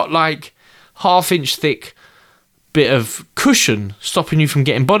you've got like half-inch thick bit of cushion stopping you from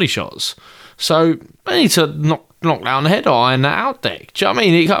getting body shots. So I need to knock down the head or iron that out, Dick. Do you know what I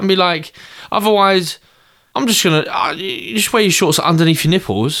mean? It can't be like, otherwise I'm just gonna you just wear your shorts underneath your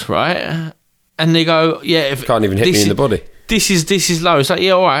nipples, right? And they go, if can't even hit me in the body. This is low. It's like,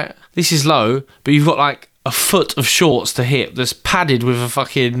 yeah, all right, this is low, but you've got like a foot of shorts to hit that's padded with a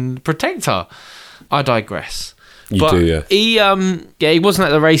fucking protector. I digress. You do, yeah. He wasn't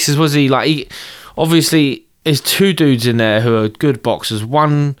at the races, was he? Like, he obviously. There's two dudes in there who are good boxers.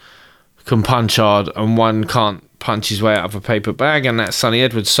 One can punch hard and one can't punch his way out of a paper bag, and that's Sonny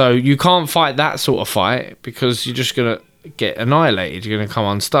Edwards. So you can't fight that sort of fight because you're just going to get annihilated. You're going to come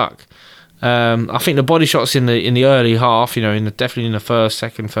unstuck. I think the body shots in the early half, definitely in the first,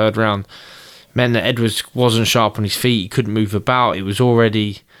 second, third round, meant that Edwards wasn't sharp on his feet. He couldn't move about. He was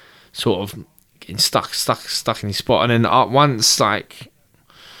already sort of getting stuck in his spot. And then once, like,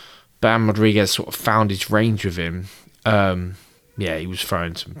 Bam Rodriguez sort of found his range with him. He was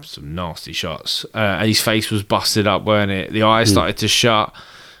throwing some nasty shots. His face was busted up, weren't it? The eyes started to shut.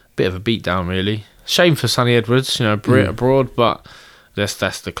 Bit of a beatdown, really. Shame for Sonny Edwards, Brit abroad, but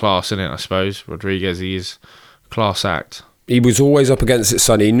that's the class, isn't it, I suppose? Rodriguez, he is class act. He was always up against it,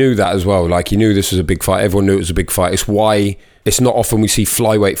 Sonny. He knew that as well. Like, he knew this was a big fight. Everyone knew it was a big fight. It's why it's not often we see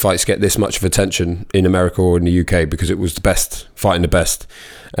flyweight fights get this much of attention in America or in the UK, because it was the best, fighting the best.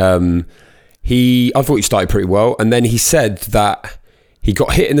 I thought he started pretty well, and then he said that he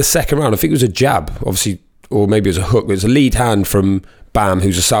got hit in the second round. I think it was a jab, obviously, or maybe it was a hook. It was a lead hand from Bam,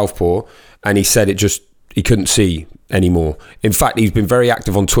 who's a southpaw, and he said he couldn't see. anymore. In fact, he's been very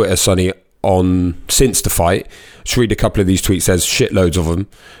active on Twitter, Sonny, since the fight. Just read a couple of these tweets. There's shitloads of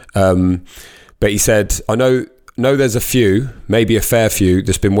them. But he said, I know there's a few, maybe a fair few,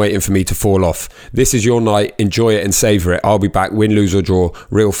 that's been waiting for me to fall off. This is your night. Enjoy it and savour it. I'll be back. Win, lose or draw.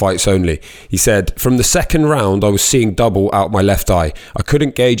 Real fights only. He said, from the second round, I was seeing double out my left eye. I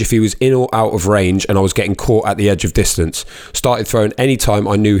couldn't gauge if he was in or out of range, and I was getting caught at the edge of distance. Started throwing any time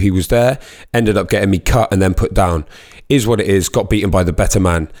I knew he was there. Ended up getting me cut and then put down. Is what it is. Got beaten by the better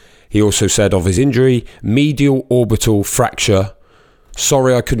man. He also said of his injury, medial orbital fracture.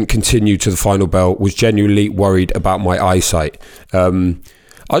 Sorry I couldn't continue to the final bell. Was genuinely worried about my eyesight. I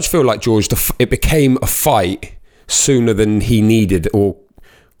just feel like, George, it became a fight sooner than he needed, or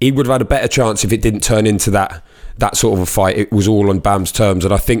he would have had a better chance if it didn't turn into that sort of a fight. It was all on Bam's terms,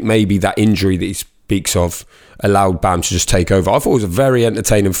 and I think maybe that injury that he speaks of allowed Bam to just take over. I thought it was a very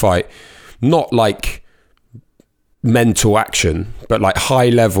entertaining fight. Not like mental action, but like high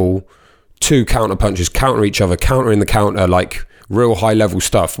level, two counter punches, counter each other, counter in the counter, like real high level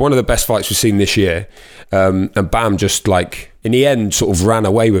stuff. One of the best fights we've seen this year. And Bam just, like, in the end, sort of ran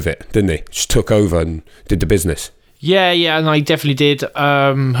away with it, didn't he? Just took over and did the business. Yeah, no, he definitely did.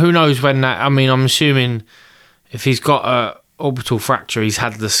 Who knows when that... I mean, I'm assuming if he's got a orbital fracture, he's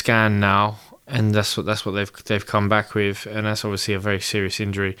had the scan now, and that's what they've come back with, and that's obviously a very serious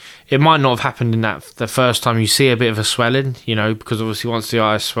injury. It might not have happened in that the first time you see a bit of a swelling, you know, because obviously once the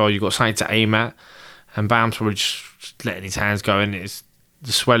eyes swell, you've got something to aim at, and Bam's probably just letting his hands go, and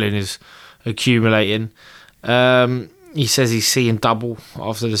the swelling is accumulating. He says he's seeing double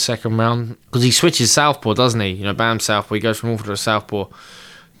after the second round because he switches southpaw, doesn't he? You know, Bam's southpaw. He goes from orthodox to southpaw,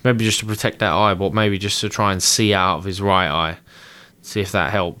 maybe just to protect that eye, but maybe just to try and see out of his right eye, see if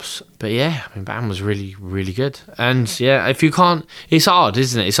that helps. But yeah, I mean, Bam was really, really good. And yeah, if you can't, it's hard,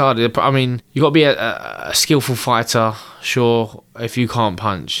 isn't it? It's hard. I mean, you got to be a skillful fighter, sure, if you can't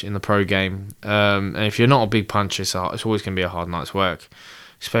punch in the pro game. And if you're not a big puncher, it's always going to be a hard night's work,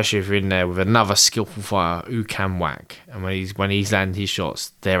 especially if you're in there with another skillful fighter who can whack. And when he's landing his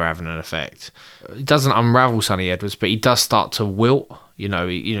shots, they're having an effect. It doesn't unravel Sonny Edwards, but he does start to wilt. You know,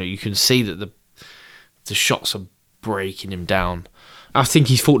 you can see that the shots are breaking him down. I think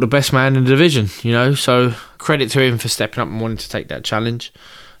he's fought the best man in the division, you know, so credit to him for stepping up and wanting to take that challenge.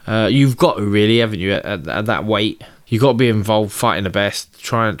 You've got to really, haven't you, at that weight? You've got to be involved, fighting the best,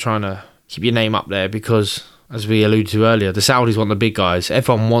 trying to keep your name up there, because, as we alluded to earlier, the Saudis want the big guys.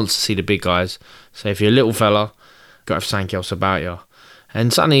 Everyone wants to see the big guys. So if you're a little fella, you've got to have something else about you.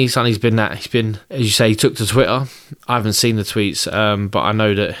 And Sonny's been that. He's been, as you say, he took to Twitter. I haven't seen the tweets, but I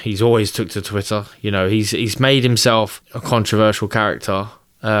know that he's always took to Twitter. You know, he's made himself a controversial character,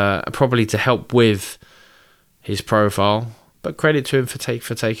 probably to help with his profile. But credit to him for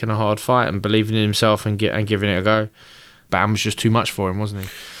taking a hard fight and believing in himself and giving it a go. Bam was just too much for him, wasn't he?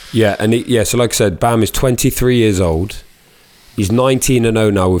 Yeah, and so like I said, Bam is 23 years old. He's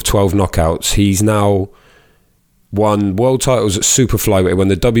 19-0 now with 12 knockouts. He's now won world titles at super flyweight, won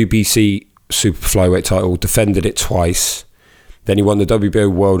the WBC super flyweight title, defended it twice. Then he won the WBO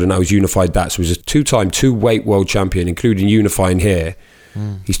world and now he's unified that. So he's a two-time two-weight world champion, including unifying here.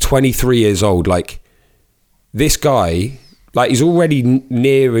 He's 23 years old. Like, this guy, like, he's already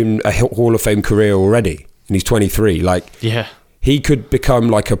nearing a Hall of Fame career already, and he's 23. Like, yeah, he could become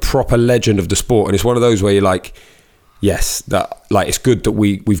like a proper legend of the sport. And it's one of those where you're like, yes, that, like, it's good that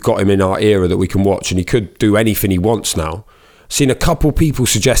we've got him in our era that we can watch, and he could do anything he wants now. I've seen a couple people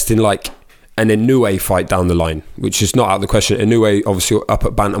suggesting like an Inoue fight down the line, which is not out of the question. Inoue obviously up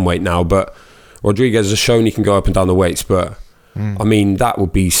at bantamweight now, but Rodriguez has shown he can go up and down the weights. But I mean, that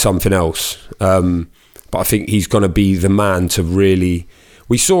would be something else. But I think he's going to be the man to really...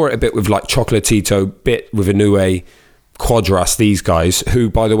 We saw it a bit with like Chocolatito, bit with Inoue, Quadras, these guys, who,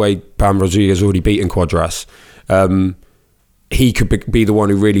 by the way, Bam Rodriguez already beaten Quadras. He could be the one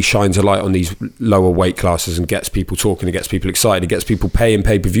who really shines a light on these lower weight classes and gets people talking, and gets people excited, and gets people paying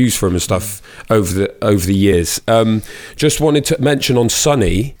pay-per-views for him and stuff over the years. Just wanted to mention on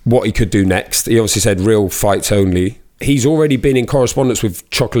Sonny what he could do next. He obviously said real fights only. He's already been in correspondence with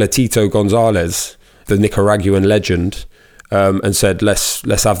Chocolatito Gonzalez, the Nicaraguan legend, and said let's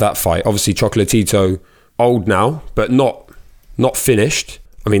have that fight. Obviously Chocolatito old now, but not finished.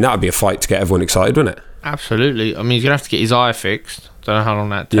 I mean, that would be a fight to get everyone excited, wouldn't it? Absolutely. I mean, he's gonna have to get his eye fixed. Don't know how long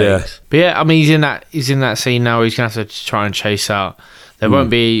that takes. Yeah. But yeah, I mean, he's in that scene now. He's gonna have to try and chase out. There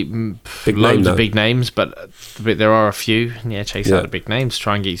won't be loads of big names, but there are a few. Yeah, chase out the big names.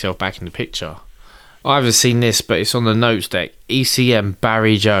 Try and get yourself back in the picture. I haven't seen this, but it's on the notes deck. ECM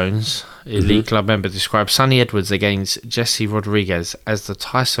Barry Jones, Elite Club member, describes Sonny Edwards against Jesse Rodriguez as the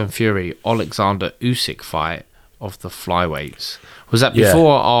Tyson Fury Alexander Usyk fight of the flyweights. Was that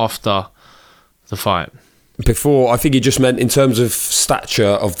before or after the fight? Before, I think he just meant in terms of stature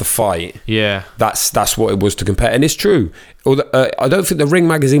of the fight. Yeah, that's what it was to compare, and it's true. I don't think the Ring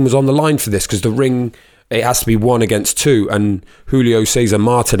magazine was on the line for this because the Ring, it has to be 1 against 2, and Julio Cesar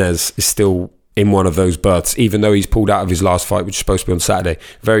Martinez is still in one of those berths, even though he's pulled out of his last fight, which is supposed to be on Saturday.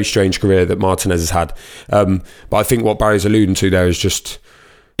 Very strange career that Martinez has had. But I think what Barry's alluding to there is just,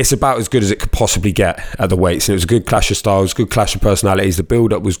 it's about as good as it could possibly get at the weights, and it was a good clash of styles, good clash of personalities. The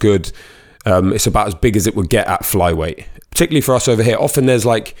build-up was good. It's about as big as it would get at flyweight, particularly for us over here. Often there's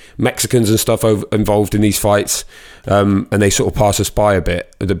like Mexicans and stuff involved in these fights, and they sort of pass us by a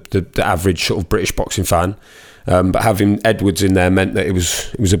bit, the average sort of British boxing fan. But having Edwards in there meant that it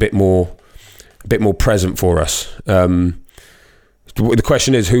was a bit more present for us. The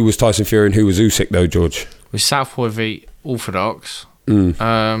question is, who was Tyson Fury and who was Usyk though, George? With Southpaw v Orthodox.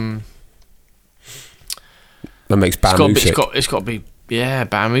 That makes Bam Usyk. It's got to be. Yeah,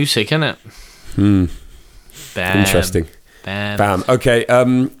 Bam Usyk, isn't it? Bam. Interesting. Bam. Okay,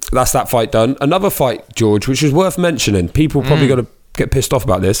 that's that fight done. Another fight, George, which is worth mentioning. People probably got to get pissed off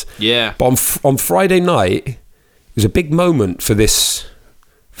about this. Yeah. But on Friday night, it was a big moment for this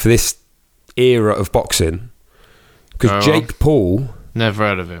era of boxing because Jake Paul, never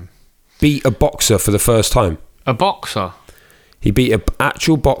heard of him, beat a boxer for the first time. A boxer? He beat an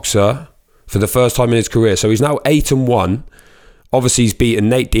actual boxer for the first time in his career. So he's now 8-1. Obviously, he's beaten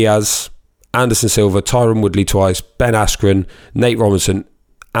Nate Diaz, Anderson Silva, Tyron Woodley twice, Ben Askren, Nate Robinson,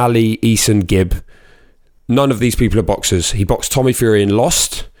 Ali Eason Gibb. None of these people are boxers. He boxed Tommy Fury and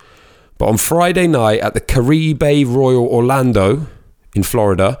lost. But on Friday night at the Caribe Royal Orlando in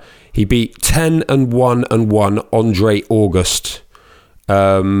Florida, he beat 10-1-1 Andre August,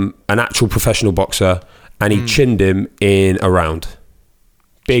 an actual professional boxer, and he chinned him in a round.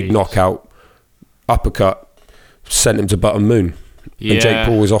 Big knockout, uppercut, sent him to button moon. Yeah. And Jake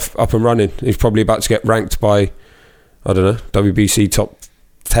Paul was up and running. He's probably about to get ranked by, I don't know, WBC top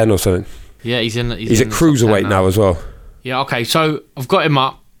 10 or something. Yeah, he's at cruiserweight now as well. Yeah, okay, so I've got him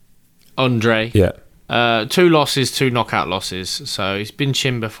up, Andre. Yeah. 2 losses, 2 knockout losses. So he's been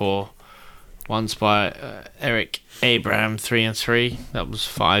chinned before. Once by Eric Abraham, 3-3. That was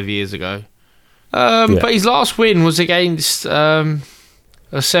 5 years ago. But his last win was against a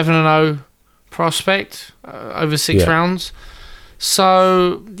 7-0 prospect over 6 rounds.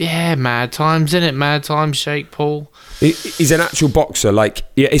 So, yeah, mad times, isn't it? Mad times, Jake Paul. He's an actual boxer. Like,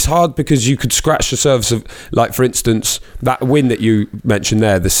 yeah, it's hard because you could scratch the surface of, like, for instance, that win that you mentioned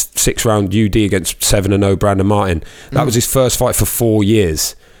there, the 6-round UD against 7-0 Brandon Martin. That was his first fight for 4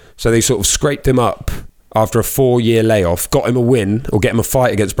 years. So they sort of scraped him up after a 4-year layoff, got him a win or get him a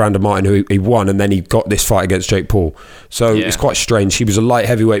fight against Brandon Martin, who he won, and then he got this fight against Jake Paul. So it's quite strange. He was a light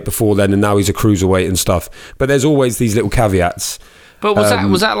heavyweight before then, and now he's a cruiserweight and stuff. But there's always these little caveats. But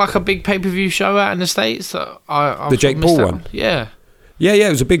was that like a big pay-per-view show out in the States? The Jake Paul one? Yeah. Yeah, it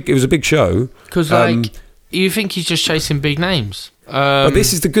was a big show. Because you think he's just chasing big names. But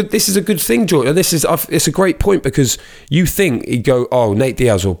this is a good thing, George, and it's a great point because you think he'd go, oh, Nate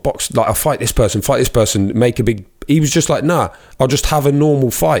Diaz or box, like I'll fight this person, make a big. He was just like, nah, I'll just have a normal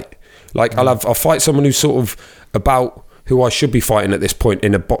fight. Like I'll fight someone who's sort of about who I should be fighting at this point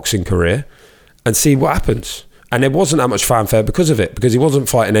in a boxing career, and see what happens. And there wasn't that much fanfare because of it, because he wasn't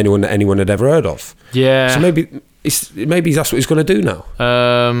fighting anyone that anyone had ever heard of. Yeah. So maybe that's what he's going to do now.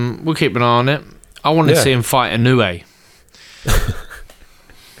 We'll keep an eye on it. I want to see him fight Inoue.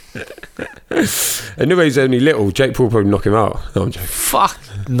 Inoue's only little. Jake Paul probably knock him out. No, I'm joking. Fuck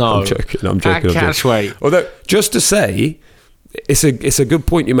no. I'm joking. Catch weight. Although, just to say, it's a good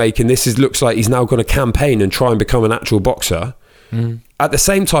point you're making. Looks like he's now going to campaign and try and become an actual boxer. At the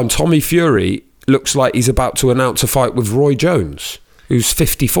same time, Tommy Fury looks like he's about to announce a fight with Roy Jones, who's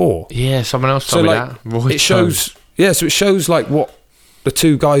 54. Yeah, someone else told me that. Roy Jones. So it shows like what the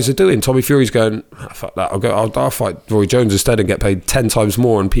two guys are doing. Tommy Fury's going, fuck that, I'll fight Roy Jones instead and get paid 10 times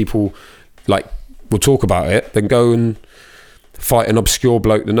more, and people like will talk about it, then go and fight an obscure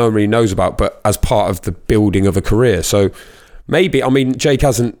bloke that no one really knows about, but as part of the building of a career. So maybe, I mean, Jake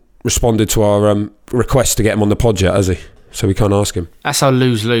hasn't responded to our request to get him on the pod yet, has he? So we can't ask him. That's our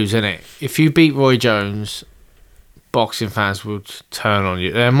lose-lose, isn't it? If you beat Roy Jones, boxing fans would turn on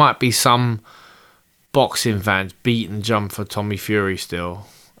you. There might be some boxing fans beat and jump for Tommy Fury still,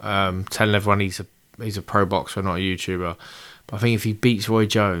 telling everyone he's a pro boxer, not a YouTuber. But I think if he beats Roy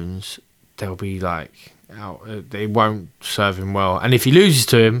Jones, they'll be like, they won't serve him well. And if he loses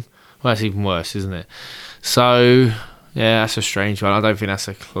to him, well, that's even worse, isn't it? So yeah, that's a strange one. I don't think that's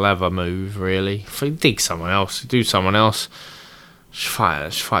a clever move, really. If you dig someone else, do someone else. Just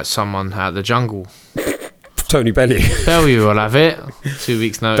fight someone out of the jungle. Tony Belly. Bellew will have it. 2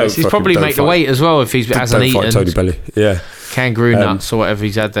 weeks notice. He's probably make the weight as well if he hasn't eaten. Don't fight Tony Belly. Yeah. Kangaroo nuts or whatever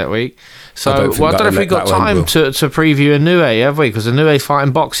he's had that week. So I don't know if we've got time to preview Inoue, have we? Because Inoue's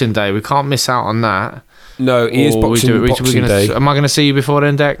fighting Boxing Day. We can't miss out on that. No, he is Boxing Day. Am I going to see you before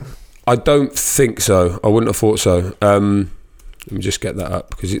then, Deck? I don't think so. I wouldn't have thought so. Let me just get that up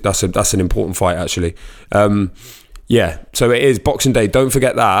because that's an important fight, actually. Yeah, so it is Boxing Day. Don't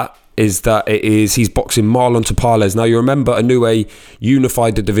forget that. He's boxing Marlon Tapales. Now, you remember Inoue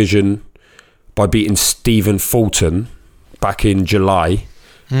unified the division by beating Stephen Fulton back in July.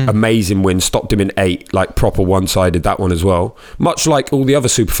 Amazing win, stopped him in 8, like proper one-sided, that one as well. Much like all the other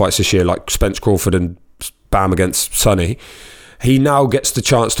super fights this year, like Spence Crawford and Bam against Sonny. He now gets the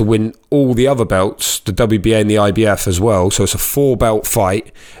chance to win all the other belts, the WBA and the IBF as well. So it's a 4-belt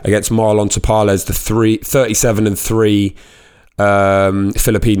fight against Marlon Tapales, the 37-3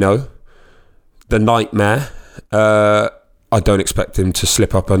 Filipino, the Nightmare. I don't expect him to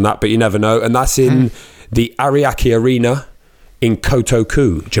slip up on that, but you never know. And that's in the Ariake Arena in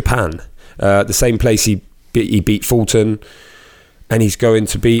Kotoku, Japan. The same place he beat Fulton. And he's going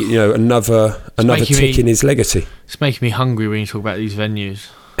to be, another tick in his legacy. It's making me hungry when you talk about these venues.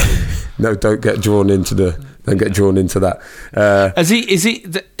 No, don't get drawn into that.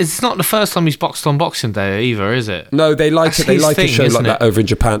 It's not the first time he's boxed on Boxing Day either, is it? No, they like it. They like a show like that over in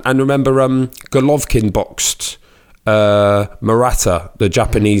Japan. And remember, Golovkin boxed Murata, the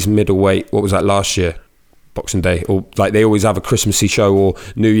Japanese middleweight. What was that last year? Boxing Day, or like they always have a Christmassy show or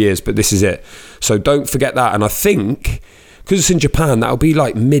New Year's, but this is it. So don't forget that. And I think, because it's in Japan, that'll be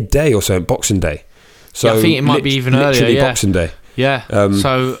like midday or so, Boxing Day. So I think it might be even earlier. Yeah, Boxing Day. Yeah.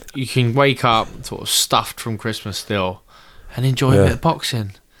 So you can wake up sort of stuffed from Christmas still, and enjoy a bit of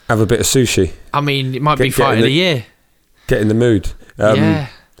boxing. Have a bit of sushi. I mean, it might be fight of the year. Get in the mood. Yeah.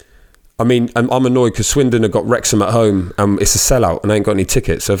 I mean, I'm annoyed because Swindon have got Wrexham at home and it's a sellout and I ain't got any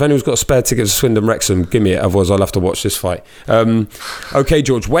tickets. So if anyone's got a spare ticket to Swindon Wrexham, give me it. Otherwise, I'll have to watch this fight. Okay,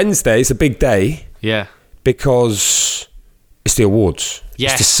 George. Wednesday is a big day. Yeah. Because it's the awards.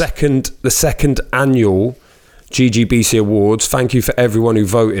 Yes. It's the second annual GGBC Awards. Thank you for everyone who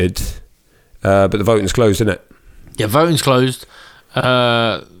voted. But the voting's closed, isn't it? Yeah, voting's closed.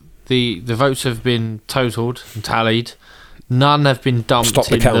 The votes have been totaled and tallied. None have been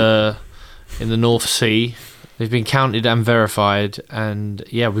dumped in the North Sea. They've been counted and verified, and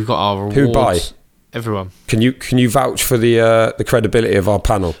yeah, we've got our awards. Who by? Everyone. Can you vouch for the credibility of our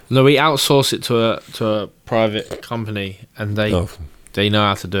panel? No, we outsource it to a private company, and they know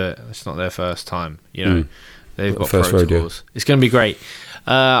how to do it. It's not their first time, They've got first protocols. Rodeo. It's going to be great.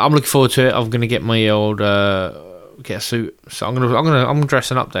 I'm looking forward to it. I'm going to get my old get a suit. So I'm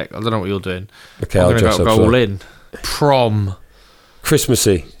dressing up, Deck. I don't know what you're doing. Okay, I'm going to go all in. Prom.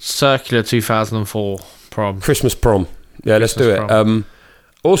 Christmassy. Circular 2004 prom. Christmas prom. Yeah, let's do it.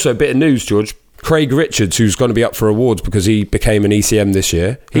 Also, a bit of news, George. Craig Richards, who's going to be up for awards because he became an ECM this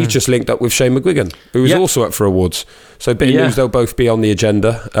year, he's just linked up with Shane McGuigan, who is also up for awards. So a bit of news, they'll both be on the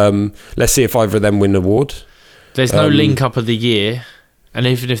agenda. Let's see if either of them win an award. There's no link up of the year, and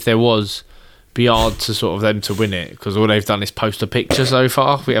even if there was, be hard to sort of them to win it because all they've done is post a picture so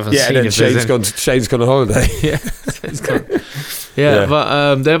far. We haven't seen it. Shane's gone on holiday.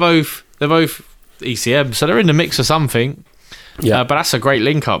 But they're both ECM, so they're in the mix of something. Yeah, but that's a great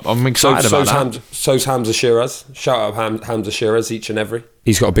link up. I'm excited about that. So's Hamza Shiraz. Shout out Hamza Shiraz each and every.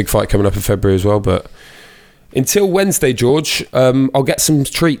 He's got a big fight coming up in February as well. But until Wednesday, George, I'll get some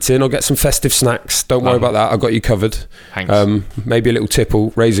treats in. I'll get some festive snacks. Don't worry about that. I've got you covered. Thanks. Maybe a little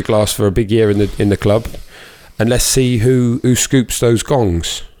tipple. Raise a glass for a big year in the club. And let's see who scoops those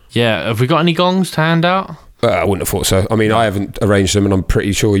gongs. Yeah, have we got any gongs to hand out? I wouldn't have thought so. I mean, I haven't arranged them, and I'm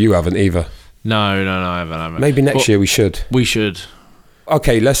pretty sure you haven't either. No, I haven't. Maybe next year we should. We should.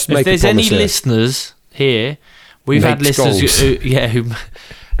 Okay, let's make a promise. If there's any listeners here, we've had listeners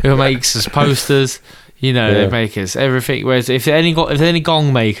who makes us posters. They make us everything. Whereas if there are any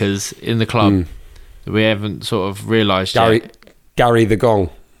gong makers in the club that we haven't sort of realised yet. Gary the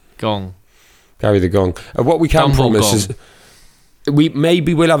Gong. Gary the Gong. What we can promise is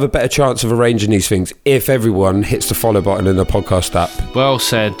we'll have a better chance of arranging these things if everyone hits the follow button in the podcast app. Well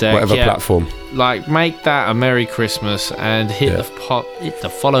said, Deck. Whatever platform. Like, make that a Merry Christmas and hit the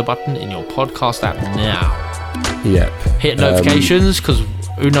follow button in your podcast app now. Yep. Hit notifications because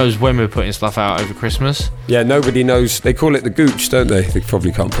who knows when we're putting stuff out over Christmas. Yeah, nobody knows. They call it the gooch, don't they? They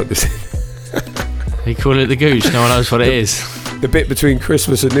probably can't put this in. They call it the gooch. No one knows what it is. The bit between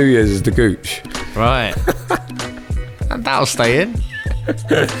Christmas and New Year's is the gooch. Right. And that'll stay in.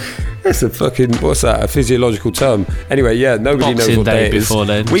 That's a fucking, what's that? A physiological term. Anyway, yeah, nobody knows what day it is.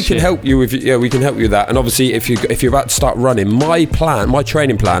 We can help you with, we can help you with that. And obviously, if you're about to start running, my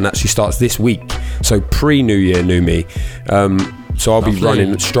training plan actually starts this week. So pre-New Year, new me. So I'll be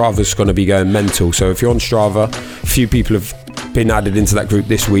running. Strava's going to be going mental. So if you're on Strava, a few people have been added into that group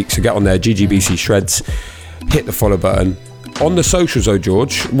this week. So get on there, GGBC Shreds, hit the follow button. On the socials, though,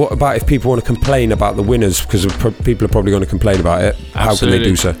 George, what about if people want to complain about the winners? Because people are probably going to complain about it. Absolutely. How can they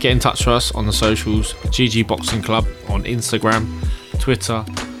do so? Get in touch with us on the socials. GG Boxing Club on Instagram, Twitter.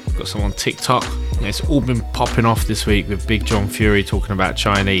 We've got some on TikTok. It's all been popping off this week with Big John Fury talking about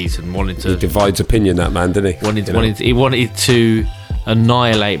Chinese and wanting to... He divides opinion, that man, didn't he? He wanted to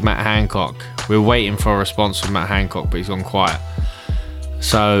annihilate Matt Hancock. We're waiting for a response from Matt Hancock, but he's gone quiet.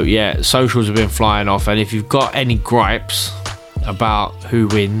 So, yeah, socials have been flying off. And if you've got any gripes about who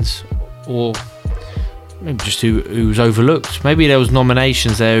wins, or maybe just who's overlooked, maybe there was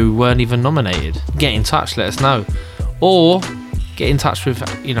nominations there who weren't even nominated, get in touch, let us know. Or get in touch with,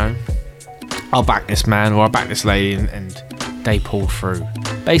 I'll back this man or I'll back this lady, and they pulled through.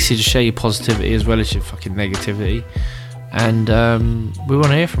 Basically, just share your positivity as well as your fucking negativity, and we want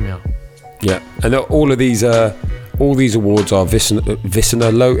to hear from you. Yeah, and all these awards are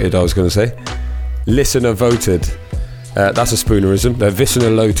listener loaded. I was going to say listener voted. That's a spoonerism. They're listener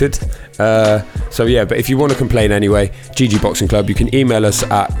loaded. So yeah, but if you want to complain anyway, GG Boxing Club, you can email us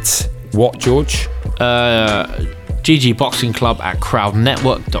at what, George?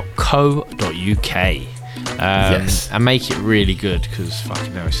 ggboxingclub@crowdnetwork.co.uk. Yes. And make it really good, because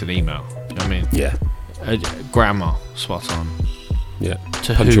fucking hell, it's an email. You know what I mean? Yeah. Grammar, spot on. Yeah.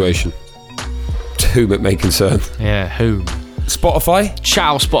 Punctuation. To whom it may concern. Yeah, whom. Spotify?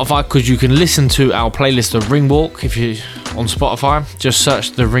 Ciao, Spotify, because you can listen to our playlist of Ring Walk if you're on Spotify. Just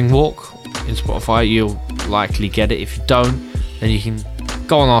search the Ring Walk in Spotify. You'll likely get it. If you don't, then you can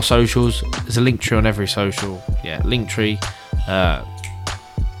go on our socials. There's a link tree on every social. Yeah, link tree,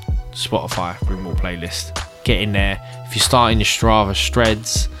 Spotify, Ring Walk playlist. Get in there. If you're starting your Strava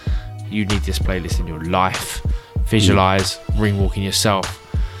Shreds, you need this playlist in your life. Visualize Ring Walking yourself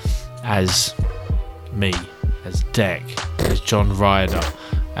as me, as Deck, as John Ryder,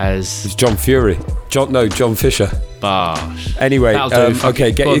 as John Fury, John Fisher. Bosh. Anyway,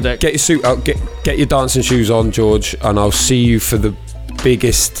 okay, get your suit out, get your dancing shoes on, George, and I'll see you for the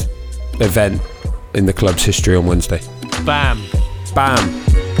biggest event in the club's history on Wednesday. Bam. Bam.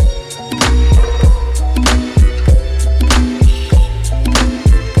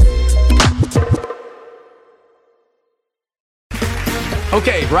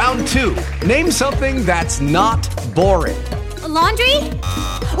 Okay, round two. Name something that's not boring. A laundry?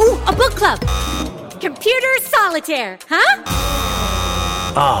 Ooh, a book club. Computer solitaire, huh?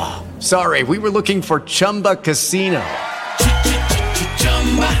 Ah, oh, sorry, we were looking for Chumba Casino.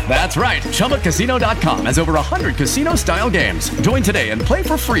 That's right, ChumbaCasino.com has over 100 casino-style games. Join today and play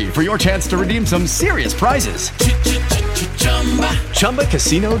for free for your chance to redeem some serious prizes.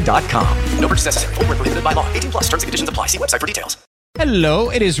 ChumbaCasino.com. No purchase necessary. Void where prohibited by law. 18+. Terms and conditions apply. See website for details.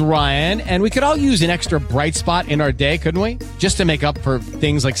 Hello, it is Ryan, and we could all use an extra bright spot in our day, couldn't we? Just to make up for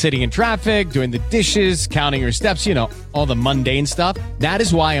things like sitting in traffic, doing the dishes, counting your steps, all the mundane stuff. That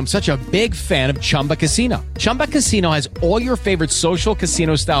is why I'm such a big fan of Chumba Casino. Chumba Casino has all your favorite social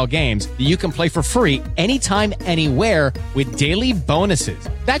casino-style games that you can play for free anytime, anywhere with daily bonuses.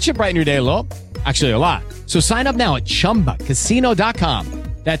 That should brighten your day a little. Actually, a lot. So sign up now at ChumbaCasino.com.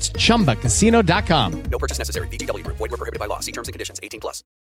 That's ChumbaCasino.com. No purchase necessary. VGW Group. Void where prohibited by law. See terms and conditions. 18+.